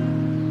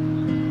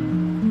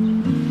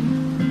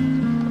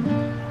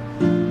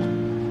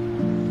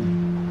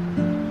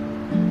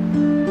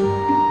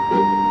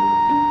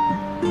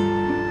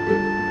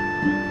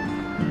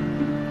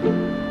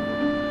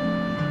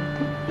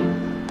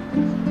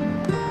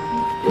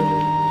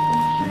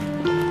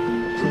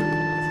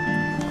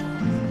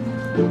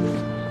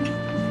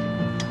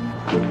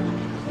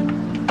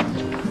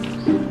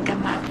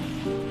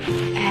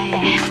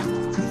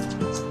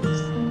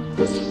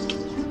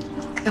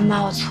干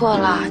妈，我错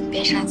了，你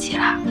别生气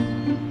了。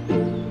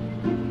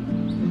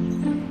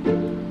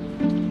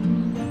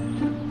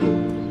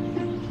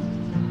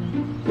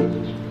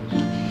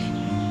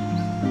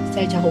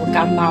再叫我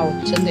干妈，我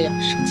真的要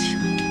生气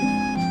了。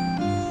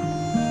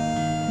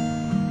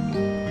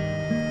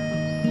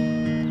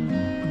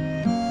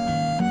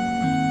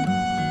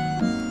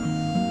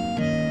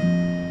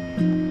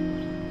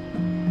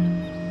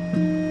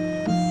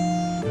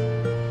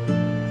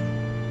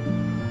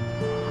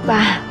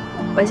爸，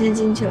我先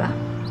进去了。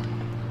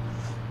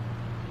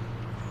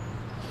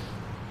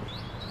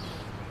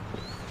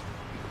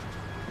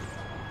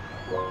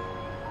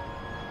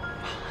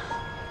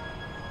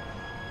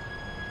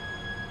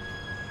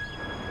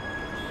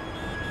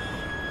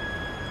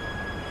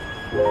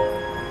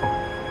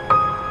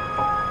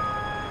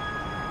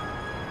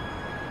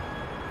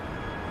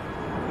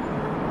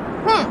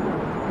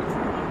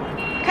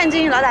看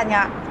金鱼老打蔫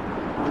儿，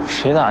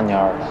谁打蔫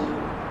儿了？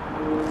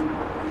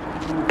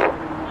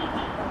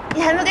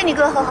你还没跟你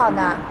哥和好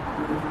呢。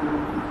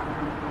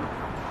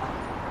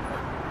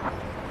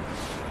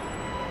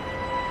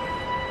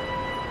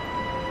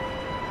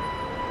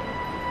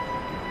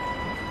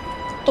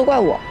都怪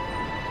我。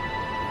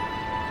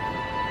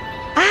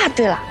啊，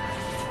对了，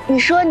你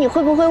说你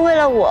会不会为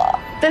了我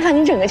背叛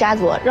你整个家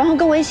族，然后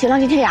跟我一起浪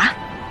迹天涯？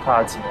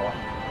大姐，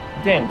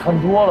电影看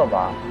多了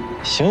吧？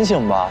醒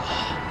醒吧！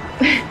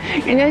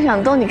人家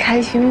想逗你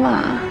开心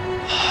嘛。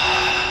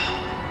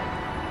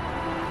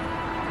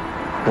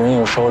人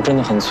有时候真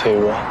的很脆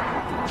弱，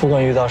不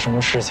管遇到什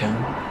么事情，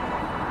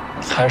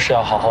还是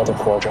要好好的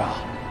活着。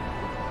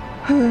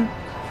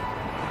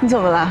你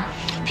怎么了？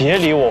别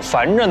理我，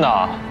烦着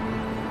呢。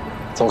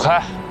走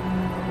开。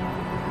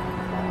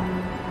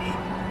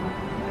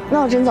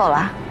那我真走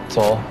了。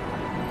走。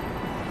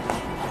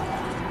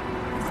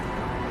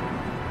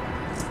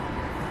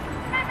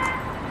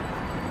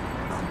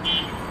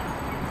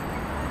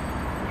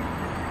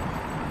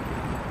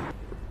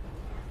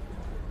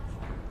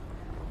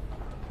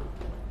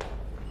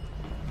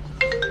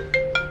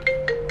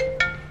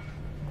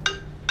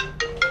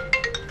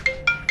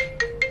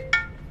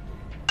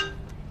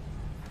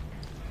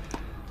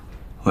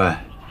喂，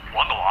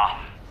王董啊，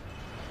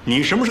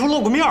你什么时候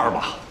露个面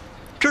吧？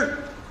这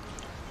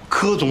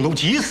柯总都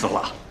急死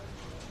了。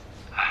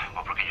哎，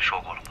我不是跟你说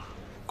过了吗？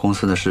公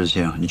司的事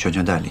情你全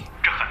权代理。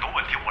这很多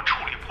问题我处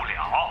理不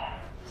了。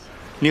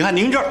你看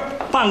您这儿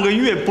半个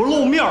月不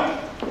露面，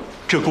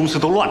这公司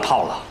都乱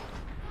套了。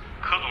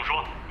柯总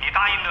说你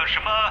答应的什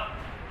么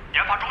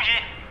研发中心，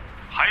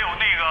还有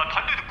那个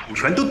团队的股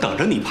权都等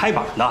着你拍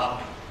板呢。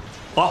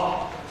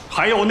啊，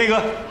还有那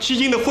个基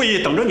金的会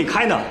议等着你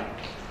开呢。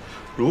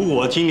如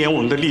果今年我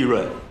们的利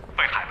润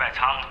被海外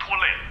仓拖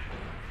累，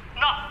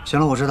那行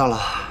了，我知道了，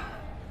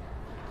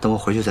等我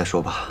回去再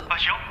说吧。啊，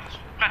行，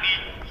那你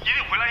一定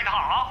回来一趟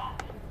啊。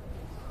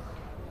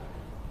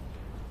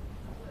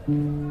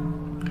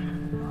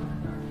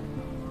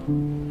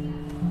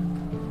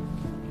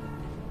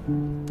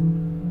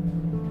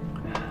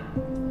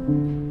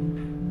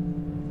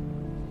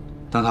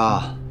邓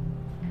涛，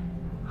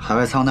海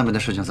外仓那边的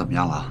事情怎么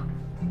样了？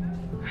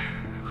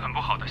很不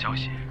好的消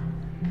息，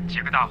几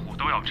个大户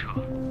都要撤，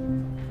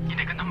你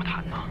得跟他们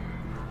谈呢。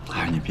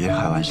哎，你别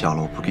开玩笑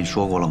了，我不是跟你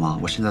说过了吗？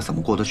我现在怎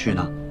么过得去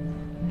呢？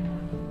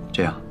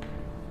这样，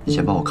你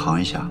先帮我扛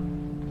一下。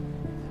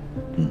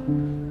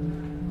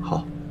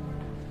好。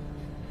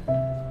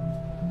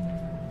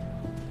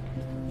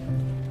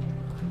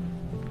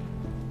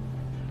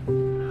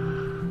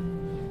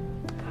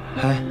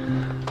哎，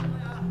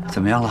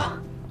怎么样了？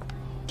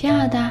挺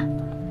好的。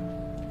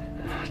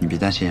你别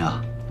担心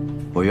啊，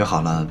我约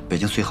好了北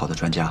京最好的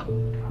专家，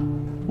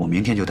我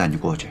明天就带你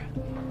过去。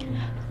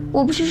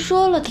我不是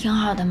说了挺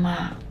好的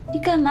吗？你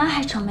干嘛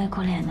还愁眉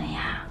苦脸的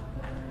呀？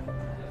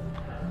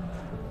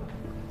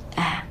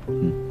哎，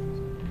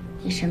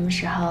你什么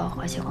时候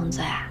回去工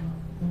作呀？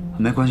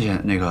没关系，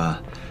那个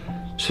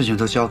事情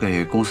都交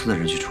给公司的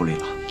人去处理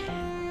了。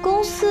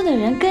公司的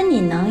人跟你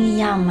能一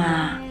样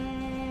吗？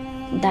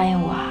你答应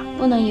我，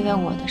不能因为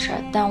我的事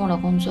儿耽误了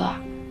工作。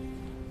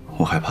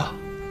我害怕。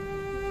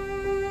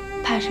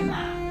怕什么？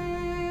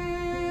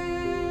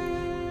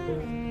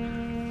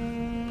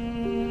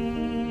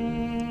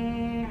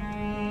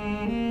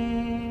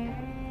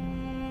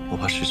我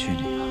怕失去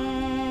你啊！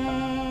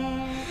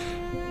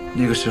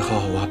那个时候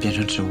我还变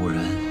成植物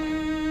人，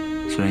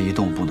虽然一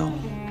动不动，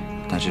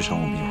但至少我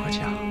们有个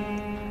家。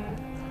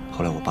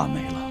后来我爸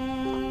没了，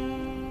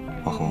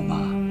我和我妈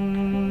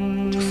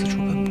就四处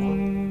奔波，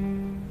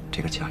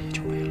这个家也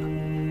就没了。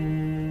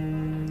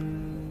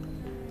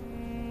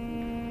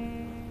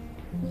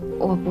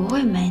我不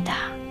会没的，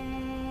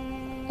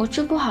我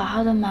这不好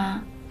好的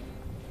吗？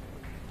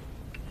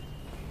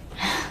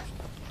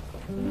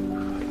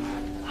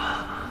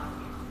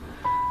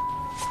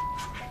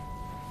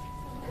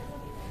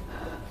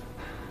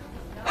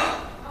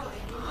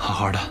好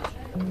好的。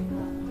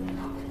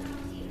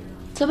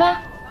走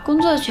吧，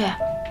工作去。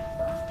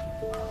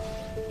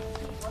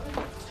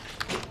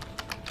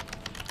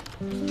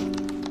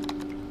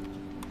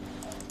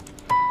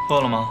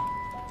饿了吗？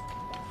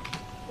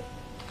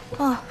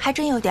哦，还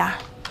真有点儿。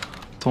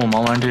等我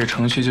忙完这个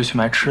程序就去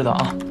买吃的啊。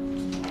小鹿，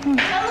你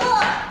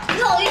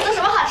看我给你做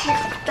什么好吃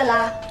的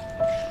啦？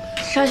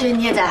少雪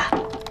你也在？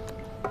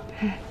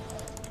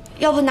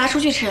要不拿出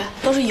去吃，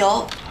都是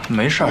油。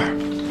没事儿。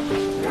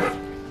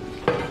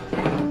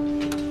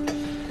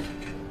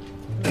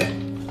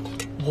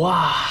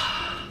哇！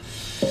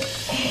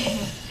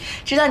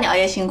知道你熬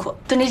夜辛苦，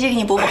炖这些给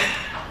你补补。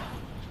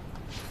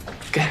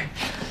给。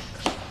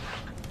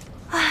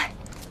啊，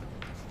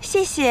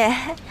谢谢。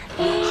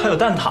还有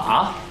蛋挞。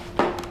啊，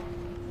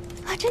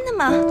真的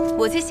吗？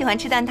我最喜欢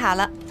吃蛋挞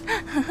了。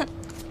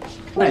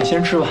那你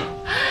先吃吧。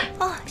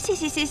哦，谢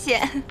谢谢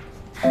谢。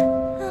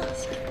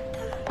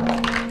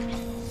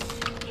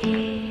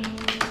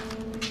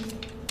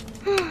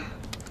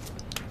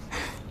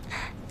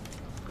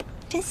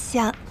真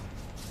香。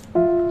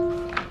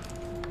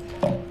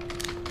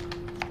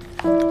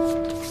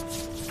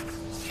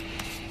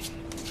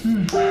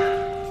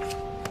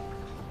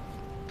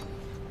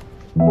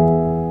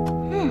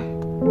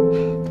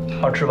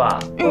好吃吧？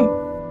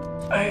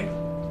哎。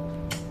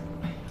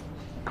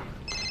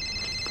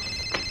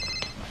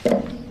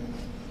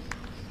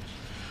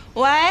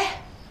喂。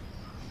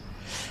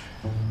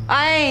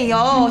哎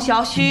呦，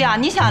小旭呀，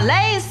你想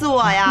累死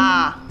我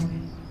呀！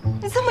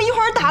你这么一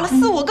会儿打了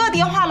4、5个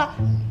电话了。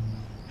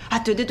啊，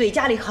对对对，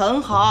家里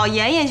很好，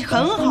妍妍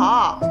很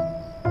好。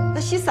那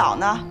洗澡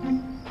呢？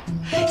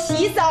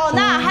洗澡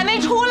呢，还没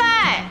出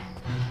来。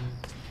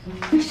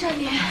少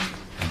年，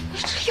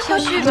这一会儿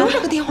打多少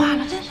个电话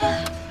了？真是。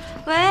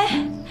喂，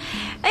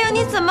哎呦，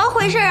你怎么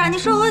回事啊？你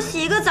说我洗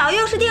一个澡，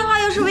又是电话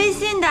又是微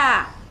信的。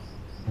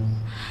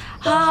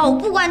好好，我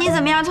不管你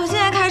怎么样，从现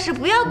在开始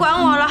不要管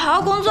我了，好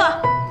好工作。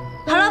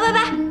好了，拜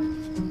拜。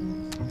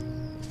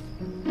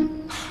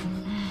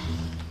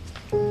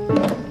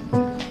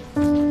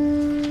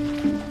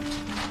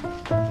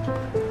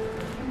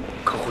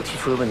客户提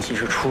出的问题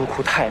是出入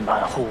库太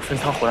满，货物分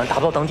仓混乱，达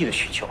不到当地的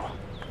需求。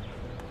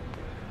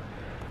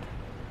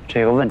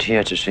这个问题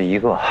也只是一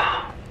个，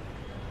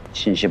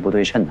信息不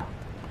对称呢。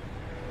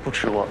不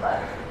止我们，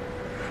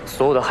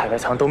所有的海外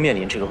仓都面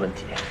临这个问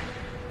题。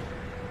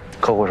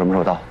客户什么时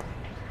候到？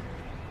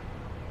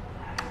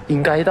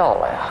应该到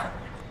了呀。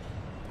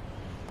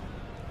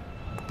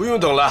不用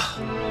等了，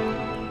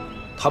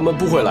他们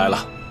不会来了。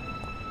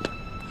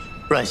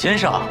阮先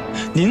生，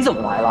您怎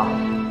么来了？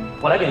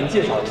我来给您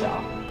介绍一下，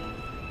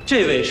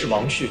这位是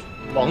王旭，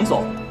王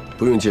总。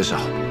不用介绍，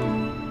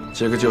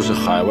这个就是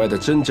海外的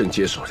真正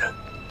接手人。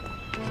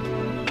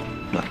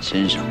阮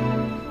先生，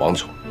王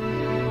总，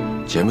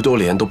这么多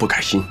年都不改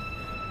姓，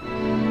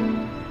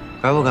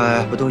改不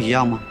改不都一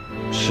样吗？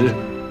是。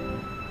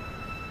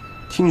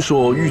听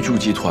说玉柱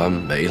集团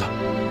没了，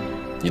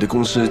你的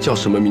公司叫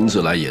什么名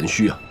字来延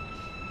续啊？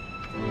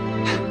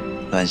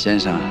阮先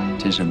生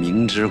真是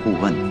明知故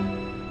问。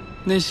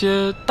那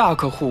些大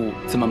客户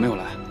怎么没有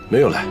来？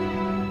没有来，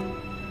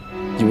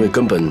因为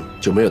根本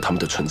就没有他们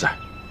的存在。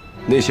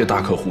那些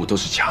大客户都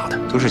是假的，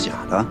都是假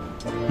的。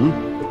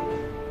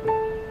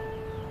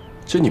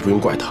这你不用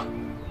怪他，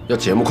要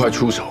节目快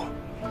出手，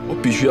我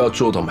必须要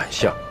做到满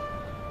项。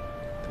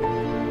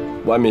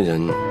外面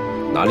人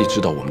哪里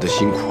知道我们的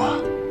辛苦啊？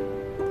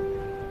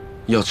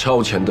要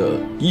超前的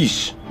意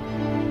识，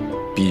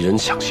比人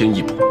抢先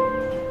一步，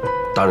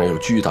当然有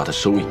巨大的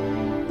收益，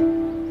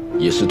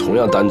也是同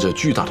样担着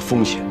巨大的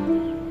风险。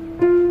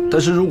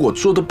但是如果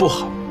做得不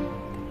好，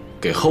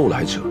给后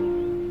来者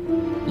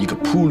一个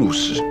铺路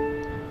石。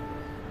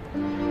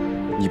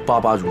你爸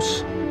爸如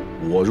此，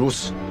我如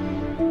此。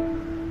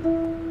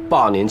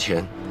8年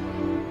前，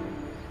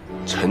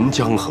陈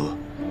江河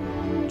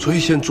最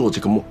先做这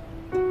个梦，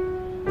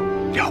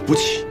了不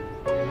起。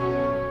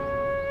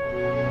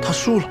他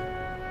输了。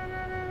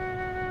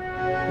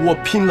我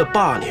拼了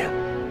8年，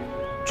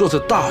做着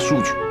大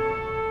数据，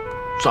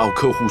找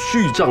客户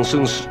虚张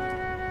声势，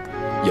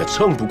也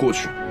撑不过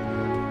去。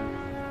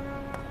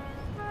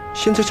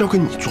现在交给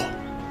你做，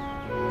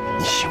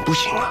你行不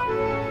行啊？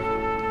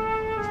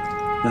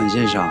阮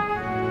先生，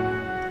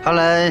看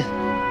来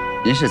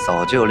您是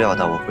早就料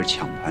到我会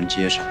抢盘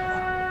接手了，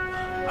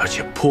而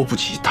且迫不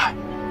及待。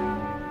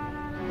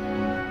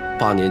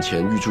8年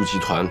前，玉柱集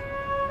团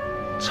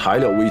材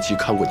料危机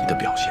看过你的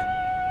表现，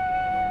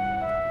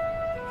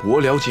我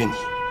了解你，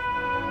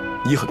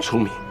你很聪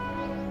明，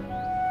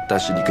但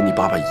是你跟你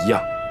爸爸一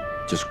样，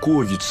就是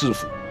过于自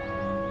负，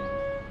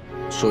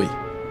所以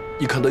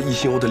一看到1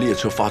星欧的列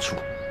车发出，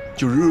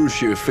就热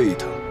血沸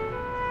腾。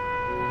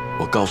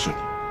我告诉你，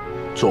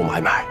做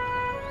买卖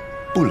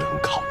不能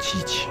靠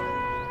激情。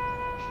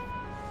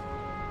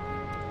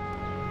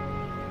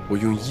我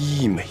用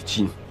1亿美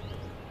金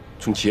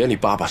从杰里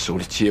爸爸手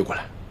里接过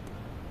来，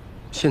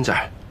现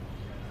在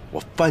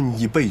我翻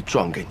1倍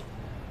赚给你。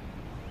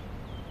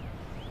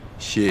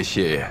谢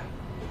谢，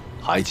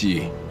孩子。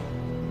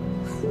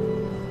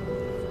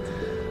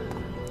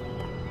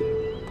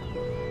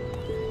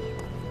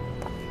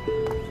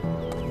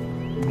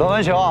罗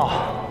文雄，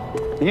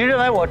您认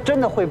为我真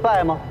的会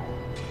败吗？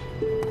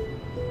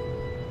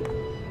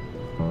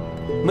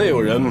没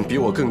有人比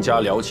我更加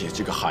了解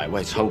这个海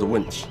外仓的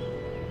问题。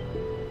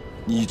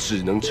你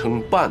只能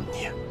撑半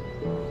年。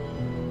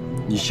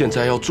你现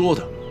在要做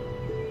的，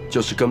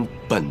就是跟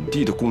本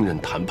地的工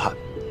人谈判。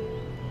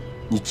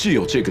你只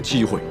有这个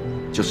机会，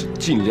就是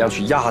尽量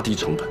去压低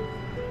成本，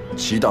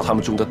骑到他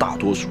们中的大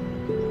多数。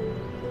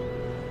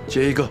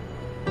这个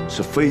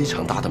是非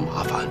常大的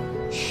麻烦。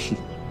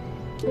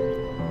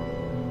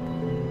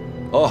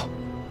哦，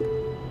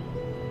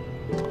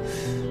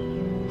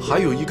还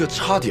有一个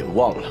差点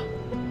忘了，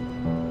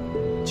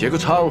这个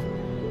仓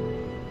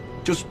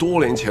就是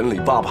多年前你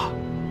爸爸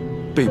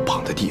被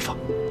绑的地方。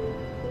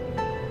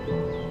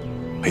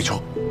没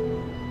错，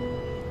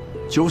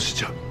就是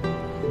这。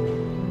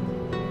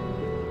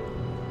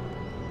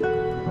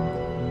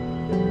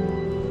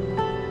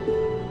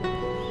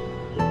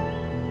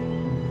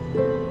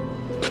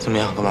怎么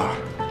样，哥们儿，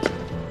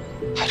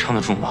还撑得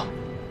住吗？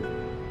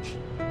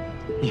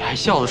你还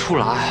笑得出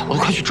来？我都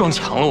快去撞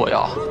墙了，我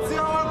要！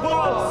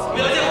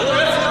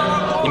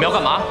你们要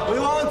干嘛？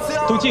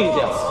都静一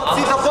点啊！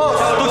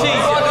都静一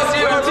点，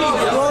都静一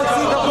点，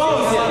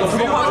有什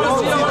么话都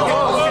静一点。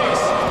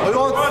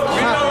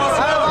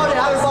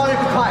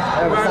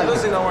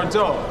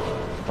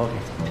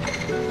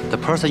The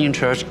person in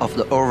charge of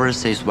the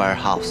overseas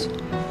warehouse.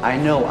 I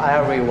know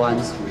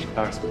everyone's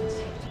requirements.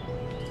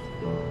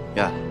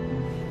 Yeah,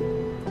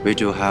 we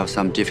do have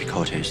some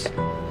difficulties.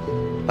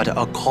 But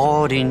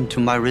according to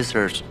my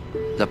research,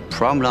 the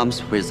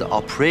problems with the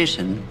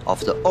operation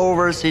of the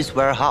overseas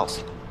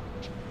warehouse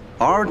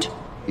aren't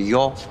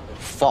your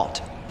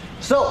fault.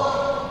 So,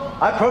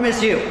 I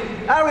promise you,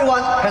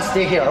 everyone can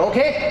stay here,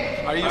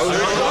 okay? Are you sure?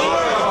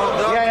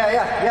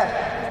 Yeah.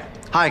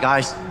 Hi,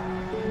 guys.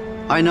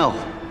 I know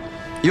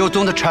you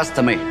don't trust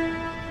me.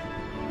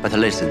 But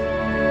listen,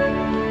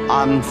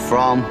 I'm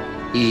from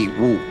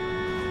Yiwu.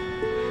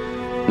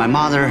 My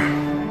mother,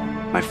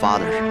 my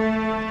father,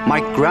 my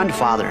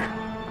grandfather,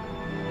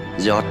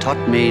 they all taught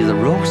me the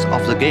rules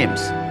of the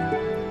games.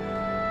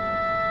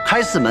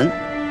 开4门，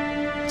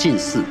进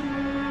4，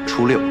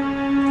出6。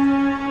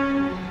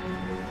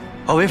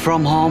Away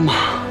from home,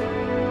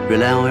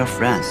 rely on your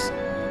friends.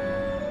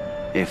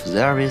 If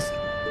there is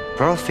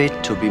profit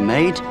to be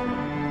made,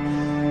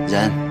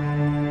 then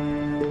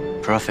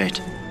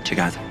profit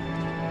together.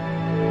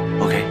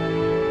 Okay?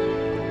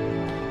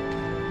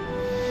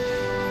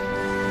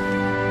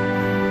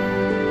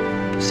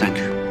 Thank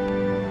you.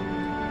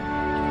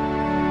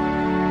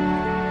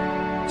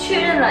 确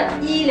认了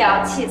医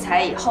疗器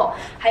材以后，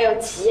还有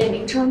企业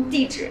名称、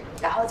地址，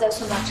然后再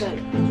送到这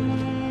里。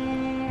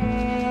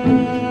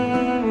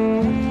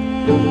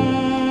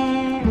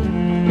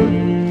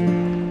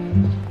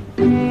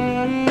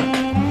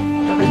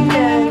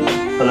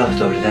Hello,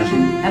 Dr. Dancy.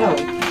 Hello.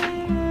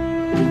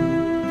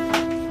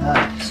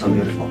 So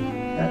beautiful.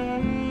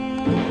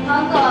 王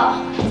哥，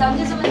咱们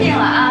就这么定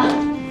了啊。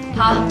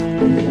好，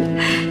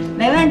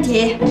没问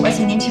题，我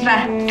请您吃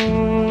饭。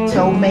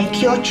So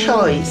make your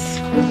choice.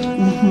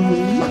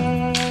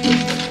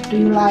 Do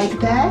you like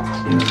that?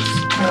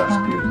 That's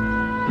beautiful.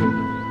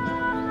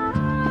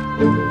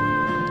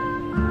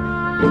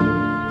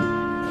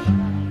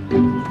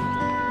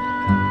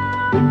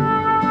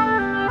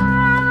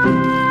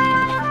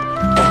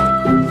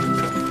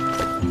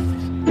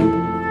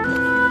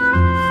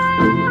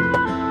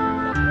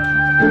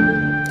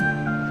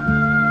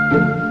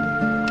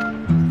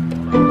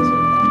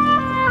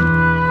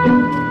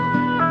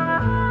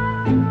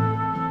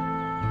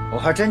 我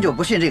还真就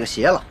不信这个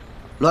邪了。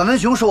阮文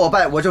雄说我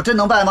败，我就真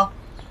能败吗？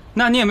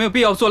那你也没有必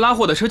要坐拉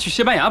货的车去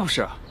西班牙，不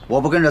是？我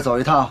不跟着走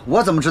一趟，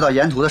我怎么知道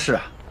沿途的事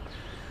啊？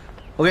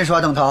我跟你说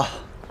啊，邓涛，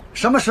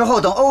什么时候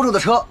等欧洲的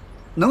车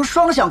能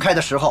双向开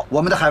的时候，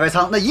我们的海外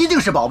仓那一定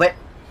是宝贝，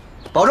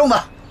保重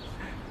吧。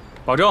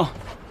保重。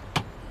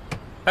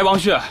哎，王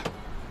旭，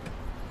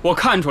我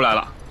看出来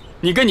了，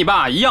你跟你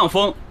爸一样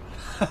疯。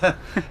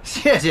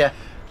谢谢，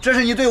这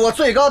是你对我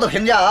最高的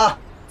评价啊！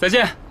再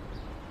见。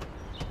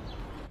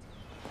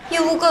义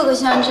乌各个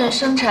乡镇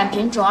生产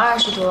品种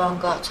20多万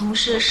个，从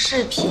事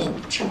饰品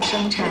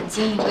生产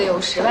经营的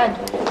有10万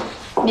多人。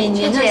每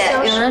年的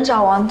销售，有人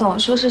找王董，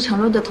说是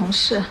程璐的同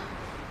事。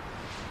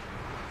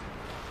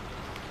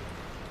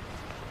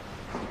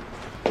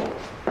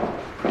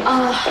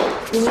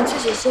你们自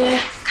己先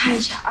看一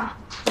下啊。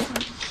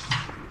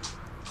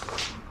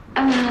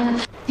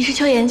你是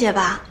秋妍姐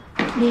吧？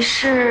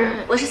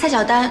我是蔡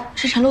小丹，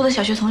是陈露的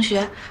小学同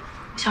学，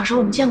小时候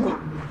我们见过。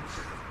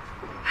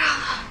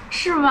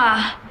是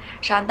吗？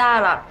长大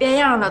了变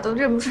样了，都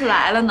认不出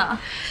来了呢。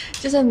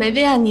就算没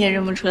变样，你也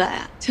认不出来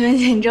啊！秋元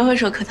姐，你真会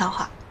说客套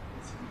话。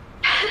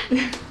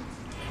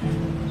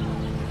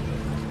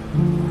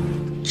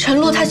陈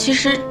露她其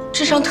实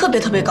智商特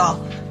别高，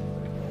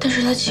但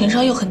是她情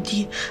商又很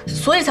低，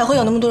所以才会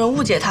有那么多人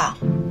误解她。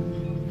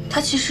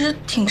她其实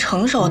挺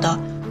成熟的，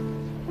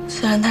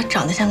虽然她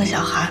长得像个小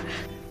孩，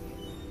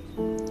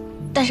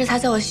但是她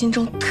在我心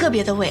中特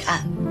别的伟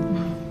岸。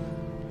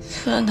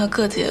虽然她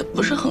个子也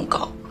不是很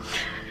高。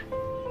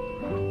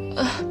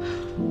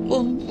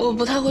我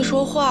不太会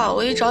说话，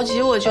我一着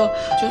急我就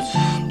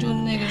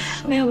那个。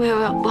没有，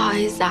不好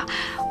意思啊，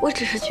我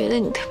只是觉得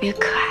你特别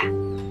可爱。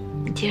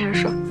你接着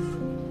说。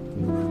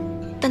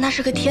但他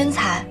是个天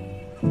才，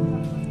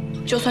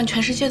就算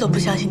全世界都不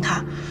相信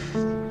他，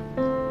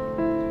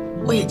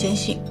我也坚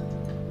信。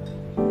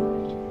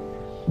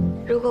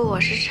如果我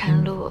是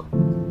陈露，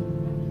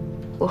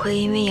我会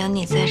因为有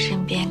你在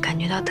身边感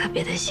觉到特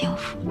别的幸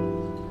福。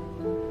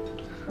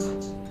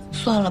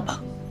算了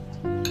吧，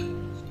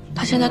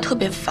他现在特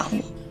别烦我。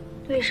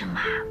为什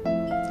么？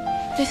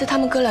那次他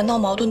们哥俩闹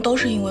矛盾都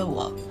是因为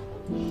我，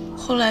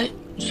后来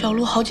小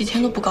鹿好几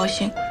天都不高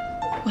兴，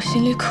我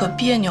心里可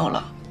别扭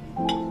了。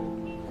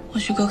我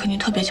旭哥肯定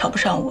特别瞧不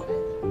上我，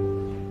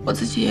我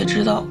自己也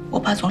知道我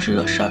爸总是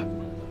惹事儿，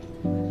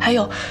还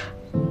有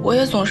我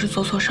也总是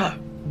做错事儿，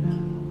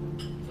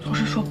总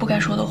是说不该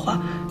说的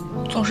话，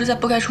总是在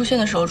不该出现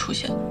的时候出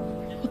现，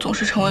我总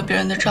是成为别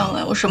人的障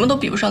碍，我什么都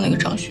比不上那个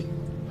张旭。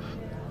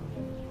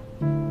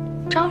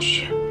张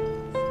旭？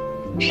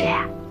谁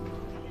呀？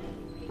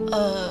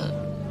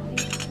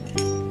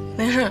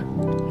没事，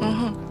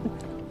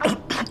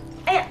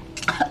哎呀，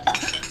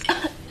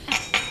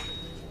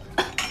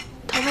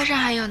头发上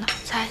还有呢，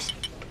擦一下。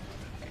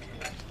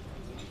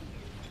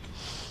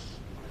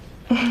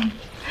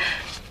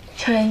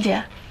秋元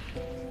姐，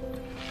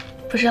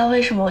不知道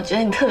为什么我觉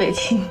得你特别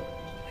亲。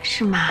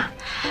是吗？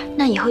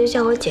那以后就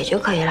叫我姐就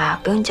可以了，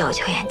不用叫我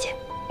秋妍姐。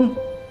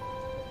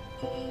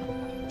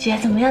姐，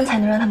怎么样才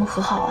能让他们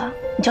和好啊？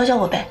你教教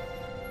我呗。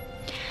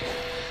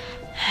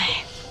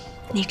哎，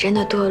你真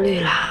的多虑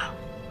了。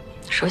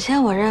首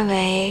先，我认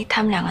为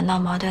他们两个闹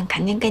矛盾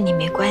肯定跟你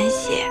没关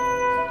系，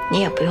你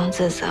也不用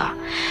自责。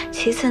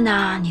其次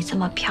呢，你这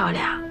么漂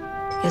亮，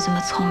又这么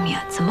聪明，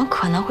怎么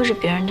可能会是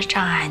别人的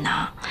障碍呢？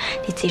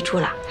你记住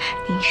了，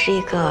你是一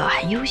个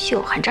很优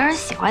秀、很招人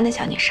喜欢的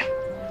小女生。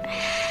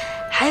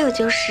还有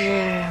就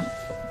是，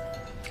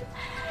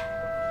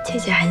姐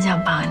姐很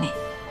想帮你，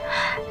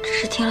只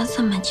是听了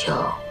这么久，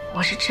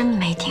我是真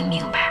没听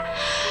明白，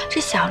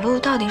这小鹿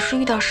到底是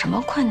遇到什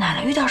么困难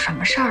了，遇到什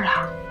么事儿了？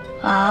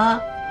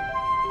啊？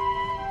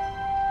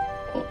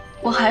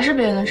我还是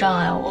别人的障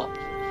碍，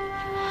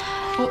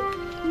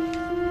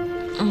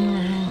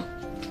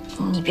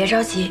你别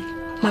着急，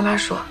慢慢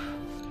说。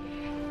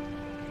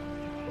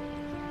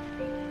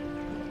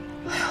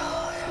哎呦，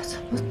怎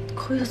么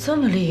亏得这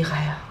么厉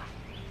害呀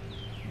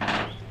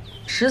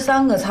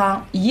？13个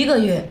仓，1个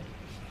月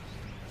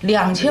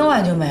，2000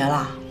万就没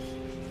了。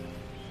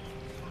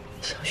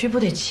小旭不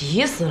得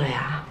急死了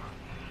呀！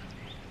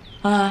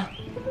啊，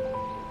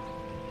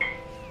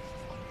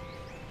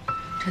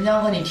陈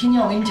江河，你听见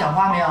我跟你讲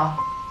话没有？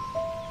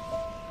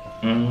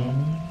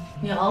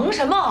你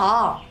什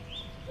么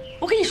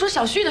我跟你说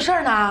小旭的事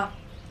儿呢。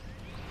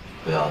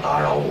不要打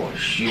扰我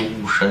修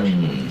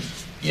身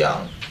养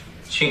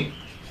性。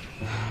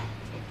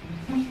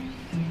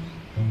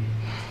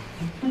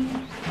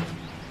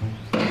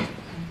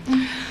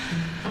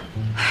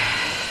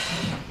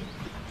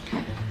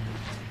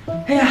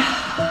哎呀，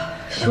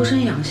修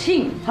身养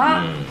性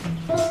啊，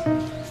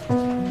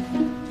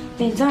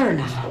练字儿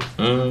呢。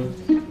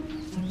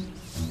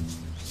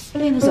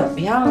练得怎么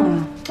样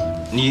啊？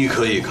你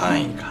可以看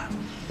一看。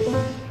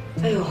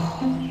哎呦，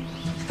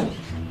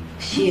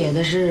写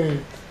的是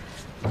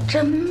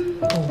真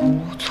不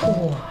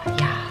错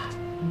呀。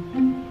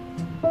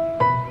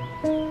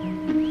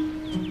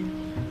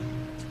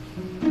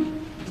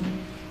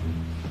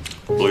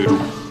罗玉柱。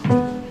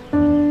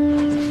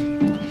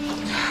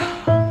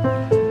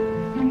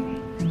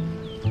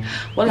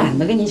我懒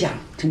得跟你讲，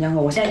陈江河，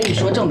我现在跟你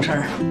说正事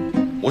儿。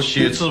我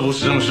写字不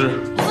是正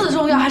事。字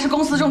重要还是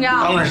公司重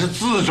要？当然是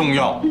字重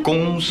要，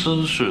公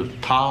司是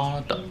他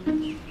的。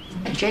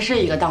你这是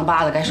一个当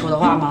爸的该说的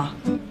话吗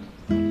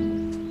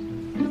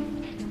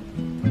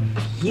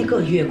？1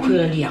个月亏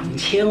了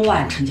2000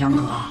万，陈江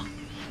河。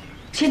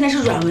现在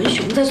是阮文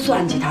雄在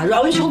算计他，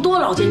阮文雄多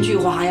老奸巨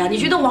猾呀！你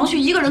觉得王旭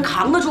一个人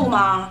扛得住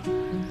吗？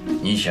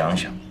你想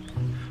想，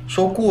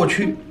说过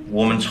去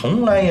我们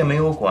从来也没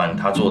有管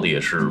他做的也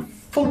是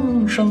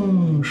风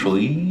生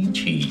水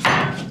起。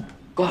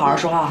给我好好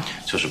说话。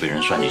这是被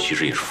人算计，其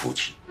实也是福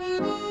气。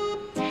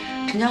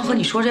陈江河，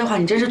你说这话，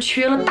你真是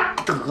缺了大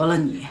德了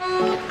你。哎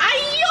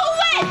呦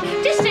喂，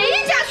这谁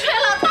家缺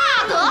了大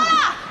德了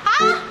啊？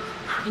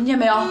听见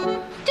没有？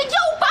这又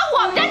把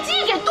我们家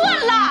鸡给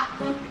炖了。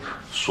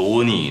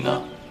说你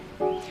呢？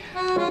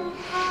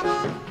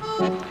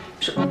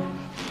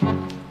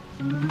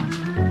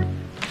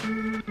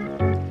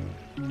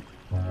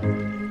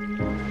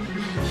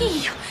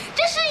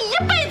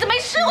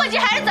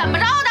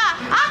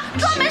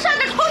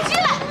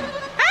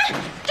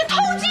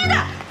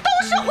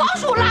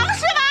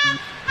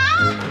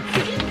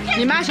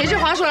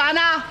黄鼠狼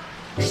呢？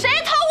谁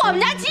偷我们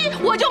家鸡，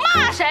我就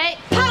骂谁。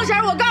胖婶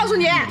儿，我告诉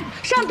你，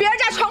上别人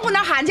家窗户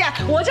那儿喊去，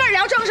我这儿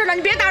聊正事呢，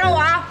你别打扰我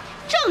啊。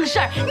正事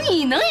儿？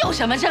你能有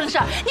什么正事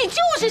儿？你就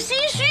是心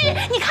虚。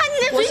你看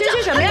你的嘴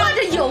角还挂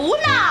着油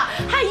呢。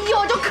哎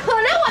呦，就可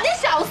怜我那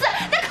小四，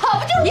那可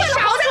不就是你少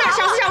在那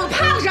小四，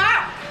胖婶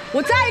儿。我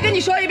再跟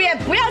你说一遍，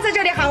不要在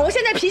这里喊！我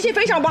现在脾气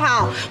非常不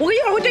好，我一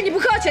会儿会对你不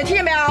客气的，听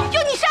见没有？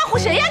哟，你吓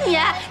唬谁呀你？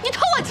你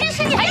偷我鸡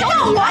吃，你还有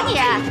理啊你？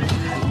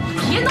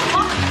别弄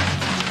我！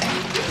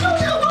你就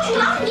是个黄鼠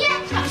狼你！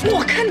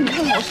我看你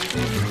看我！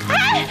哎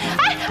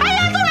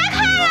呀，都来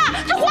看了，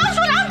这黄鼠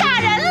狼打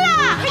人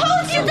了，偷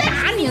鸡在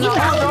打你呢！你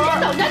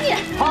等着你！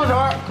胖婶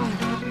儿，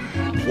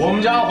我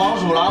们家黄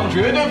鼠狼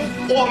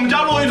我们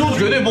家洛一猪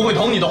绝对不会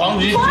偷你的黄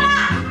鸡。错了！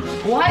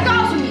我还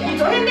告诉你，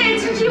昨天那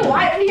只鸡我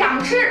还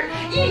2只，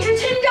一只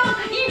清蒸，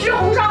一只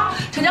红烧。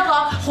陈江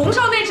河，红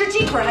烧那只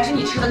鸡腿还是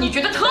你吃的，你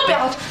觉得特别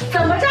好吃，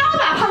怎么着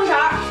吧，胖婶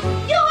儿？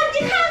哟，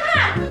你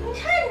看你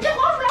这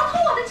黄鼠狼偷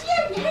我的鸡，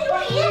你还有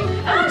理？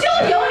啊，就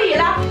有理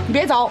了。你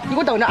别走，你给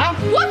我等着啊！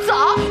我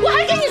走，我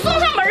还给你送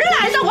上门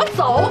来呢，我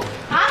走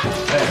啊！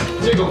哎，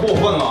这个过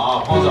分了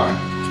啊，胖婶儿！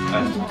哎，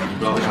你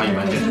不要和他一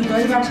般见识。搁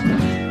一边，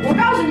我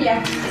告诉你。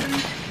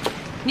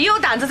你有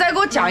胆子再给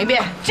我讲一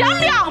遍，讲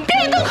2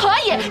遍都可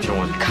以。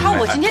看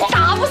我今天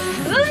打不死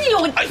你，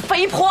我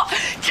肥婆！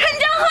陈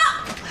江河，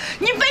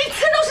你每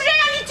次都是这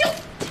样，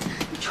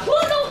你戳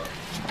都……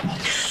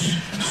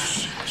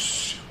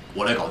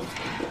我来搞定。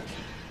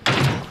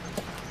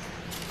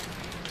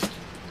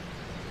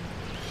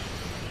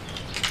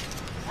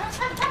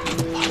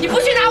你不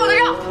许打我的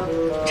肉，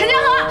陈江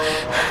河。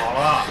好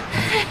了，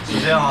是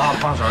这样啊，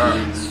胖婶儿。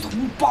怂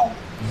包。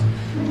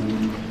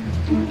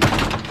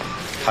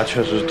他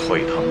确实是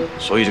腿疼，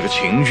所以这个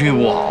情绪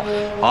不好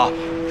啊，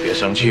别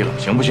生气了，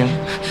行不行？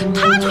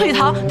他腿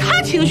疼，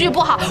他情绪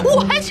不好，我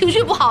还情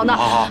绪不好呢。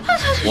好，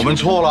我们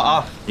错了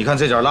啊！你看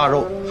这点腊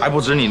肉还不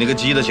值你那个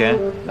鸡的钱，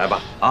来吧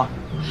啊，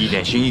一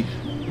点心意。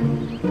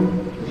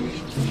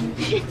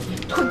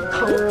腿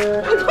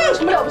疼有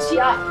什么了不起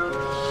啊？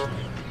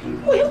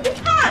我又不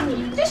怕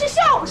你，这是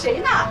吓唬谁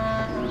呢？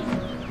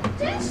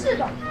真是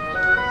的，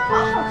好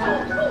好叫我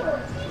偷我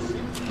鸡吃，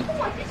偷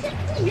我鸡吃，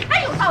你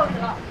还有道德？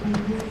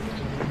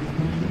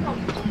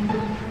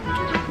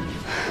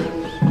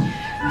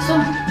送。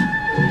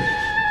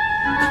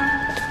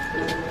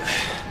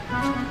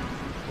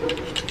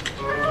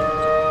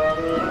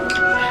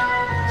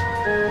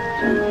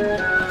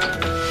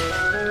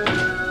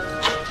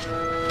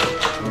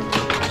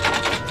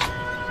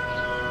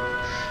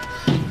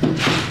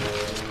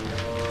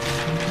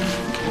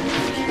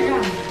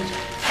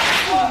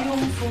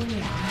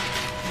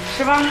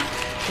是吧？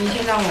你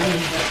先让我理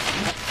解。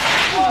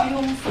不庸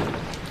夫。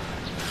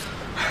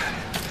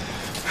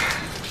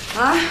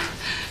啊？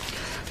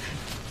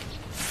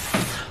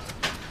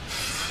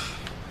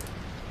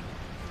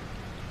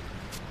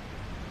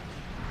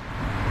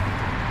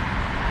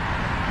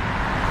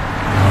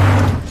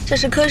这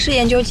是科氏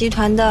研究集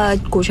团的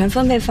股权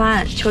分配方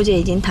案，邱姐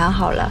已经谈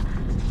好了。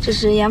这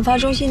是研发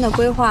中心的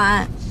规划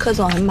案，柯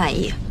总很满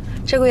意。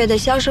这个月的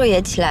销售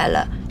也起来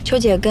了，邱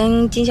姐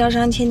跟经销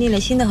商签订了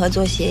新的合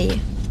作协议。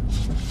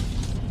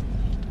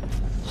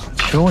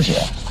邱姐，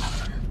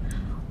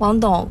王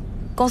董，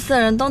公司的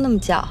人都那么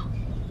叫。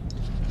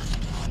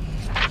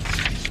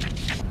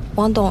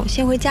王董，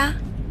先回家。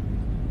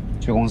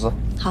去公司。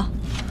好。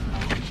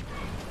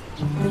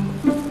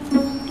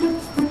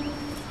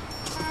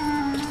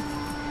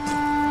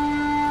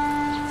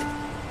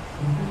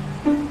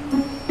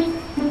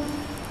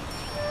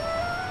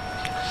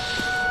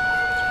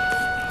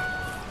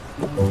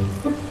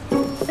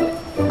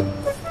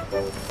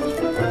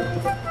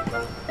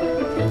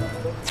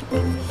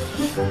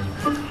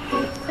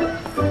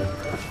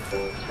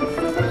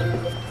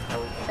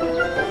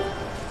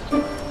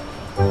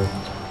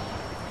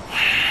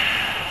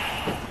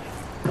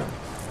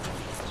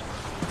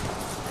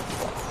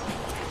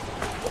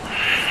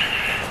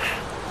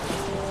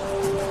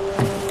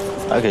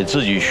还给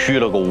自己续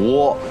了个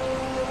窝，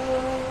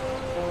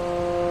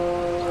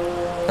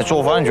还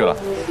做饭去了。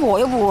我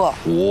又不饿。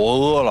我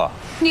饿了。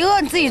你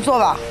饿你自己做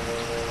吧，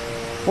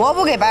我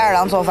不给白眼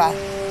狼做饭。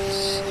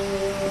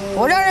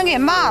我让人给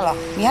骂了，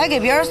你还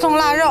给别人送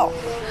腊肉，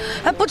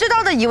还不知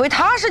道的以为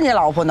她是你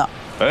老婆呢。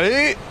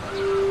哎，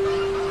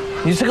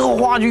你这个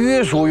话就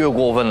越说越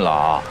过分了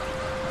啊！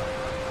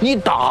你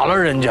打了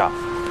人家，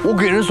我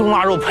给人送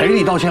腊肉赔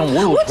礼道歉，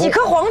我有错。我几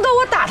颗黄豆，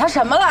我打他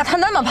什么了？他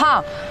那么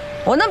胖，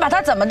我能把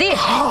他怎么地？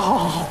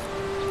好，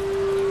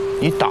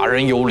你打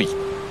人有理，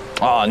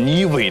啊，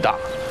你伟大，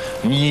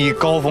你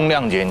高风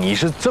亮节，你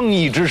是正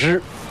义之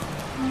师，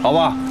好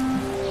吧？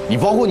你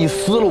包括你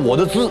撕了我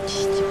的字，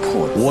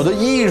我的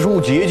艺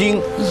术结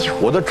晶，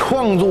我的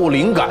创作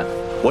灵感，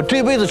我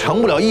这辈子成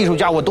不了艺术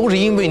家，我都是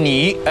因为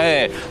你。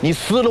哎，你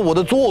撕了我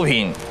的作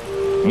品，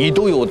你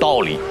都有道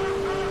理，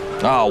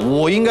啊，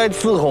我应该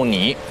伺候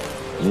你，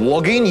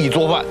我给你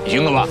做饭，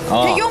行了吧？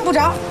啊，这用不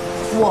着，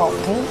我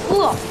不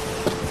饿。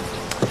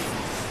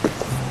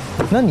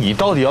那你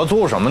到底要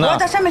做什么呢？我要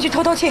到上面去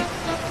透透气。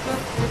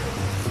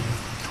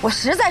我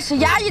实在是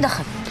压抑的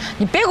很，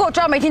你别给我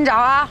装没听着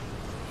啊！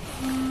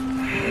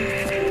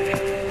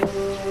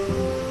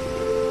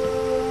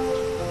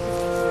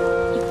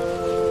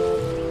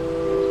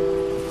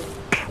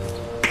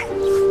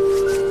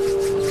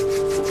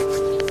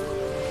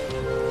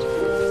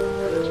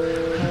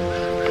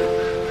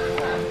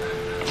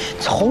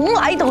从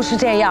来都是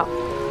这样，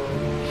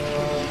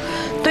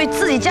对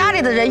自己家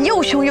里的人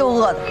又凶又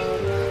恶的，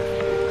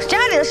家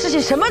里的事情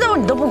什么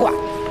你都不管，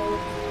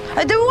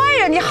哎，对外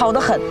人你好得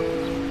很，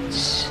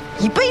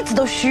一辈子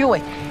都虚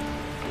伪。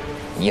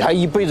你还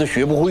一辈子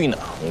学不会呢，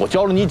我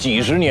教了你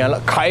几十年了，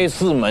开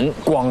四门，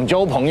广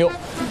交朋友。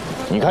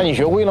你看你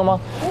学会了吗？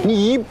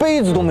你一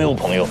辈子都没有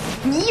朋友。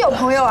你有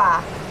朋友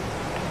啊？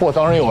我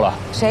当然有了。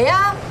谁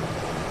呀？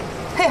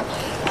嘿，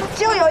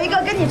就有一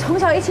个跟你从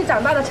小一起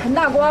长大的陈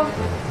大光，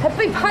还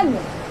背叛你。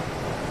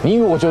你以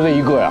为我就这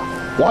一个呀？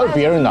我还有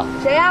别人呢。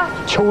谁呀？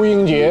邱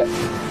英杰。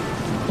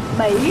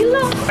没了。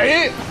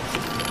哎，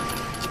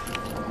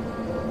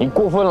你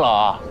过分了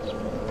啊！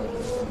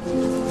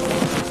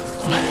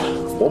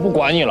我不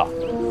管你了，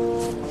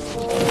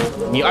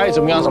你爱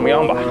怎么样怎么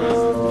样吧。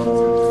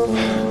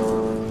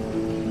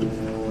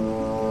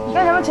你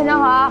干什么，陈江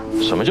华？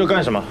什么叫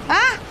干什么？啊！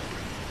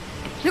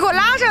你给我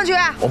拉上去！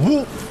我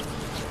不。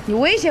你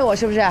威胁我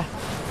是不是？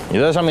你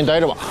在上面待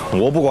着吧，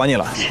我不管你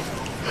了。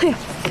嘿，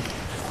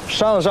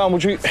上不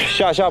去，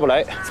下不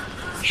来，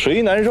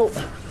谁难受，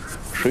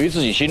谁自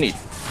己心里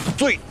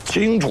最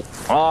清楚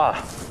啊！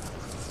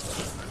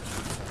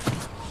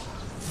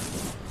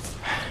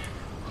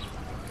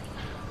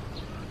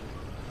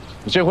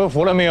你这回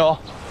服了没有？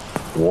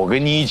我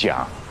跟你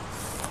讲，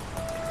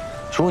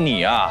说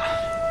你啊，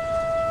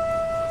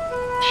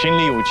心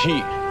里有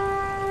气，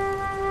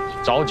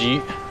着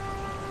急，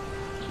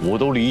我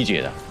都理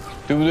解的，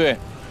对不对？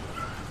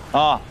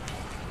啊，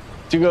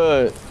这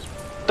个，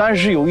但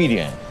是有一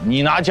点，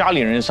你拿家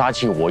里人撒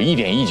气，我一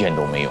点意见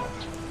都没有。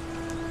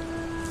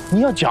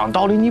你要讲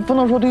道理，你不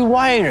能说对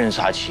外人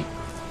撒气。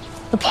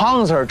那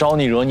胖子儿招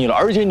你惹你了，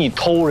而且你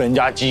偷人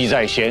家鸡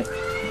在先，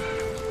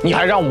你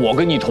还让我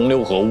跟你同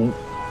流合污。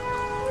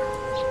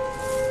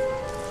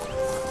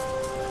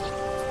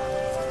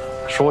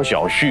说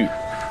小旭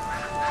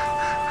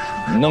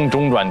弄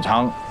中转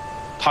仓，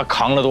他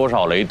扛了多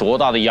少雷，多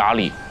大的压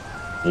力，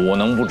我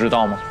能不知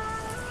道吗？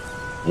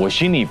我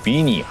心里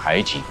比你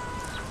还急。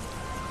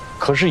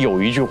可是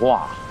有一句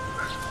话，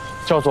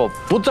叫做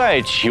不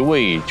在其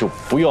位就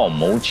不要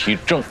谋其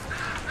政。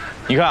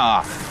你看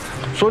啊，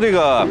说这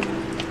个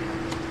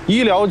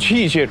医疗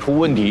器械出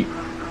问题，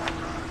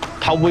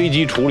他危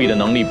机处理的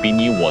能力比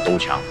你我都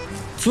强，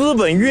资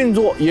本运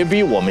作也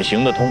比我们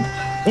行得通。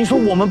你说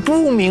我们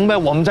不明白，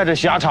我们在这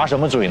瞎插什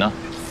么嘴呢？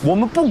我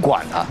们不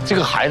管他，这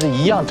个孩子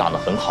一样长得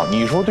很好，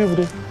你说对不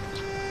对？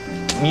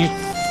你。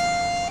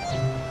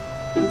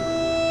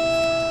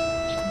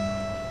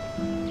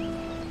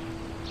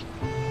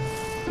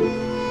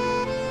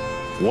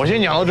我先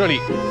讲到这里，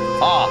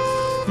啊，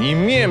你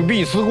面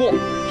壁思过，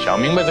想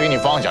明白再给你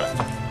放下来。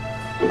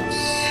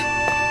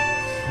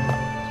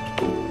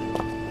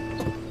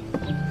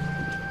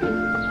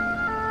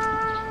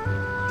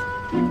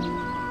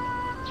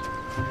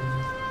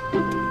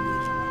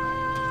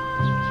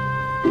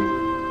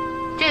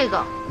这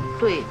个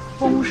对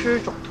风湿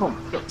肿痛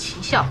有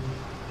奇效。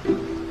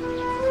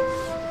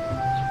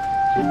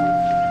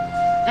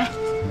哎。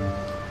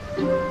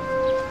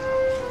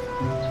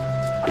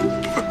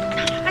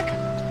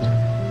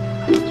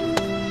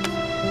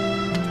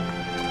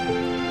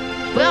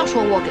不要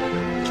说我给的，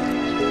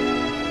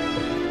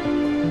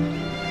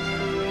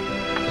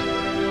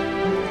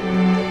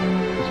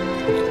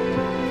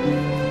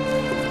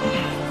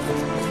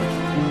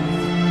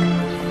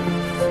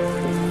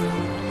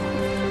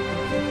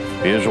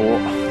别说，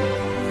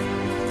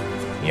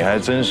你还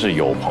真是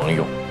有朋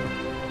友。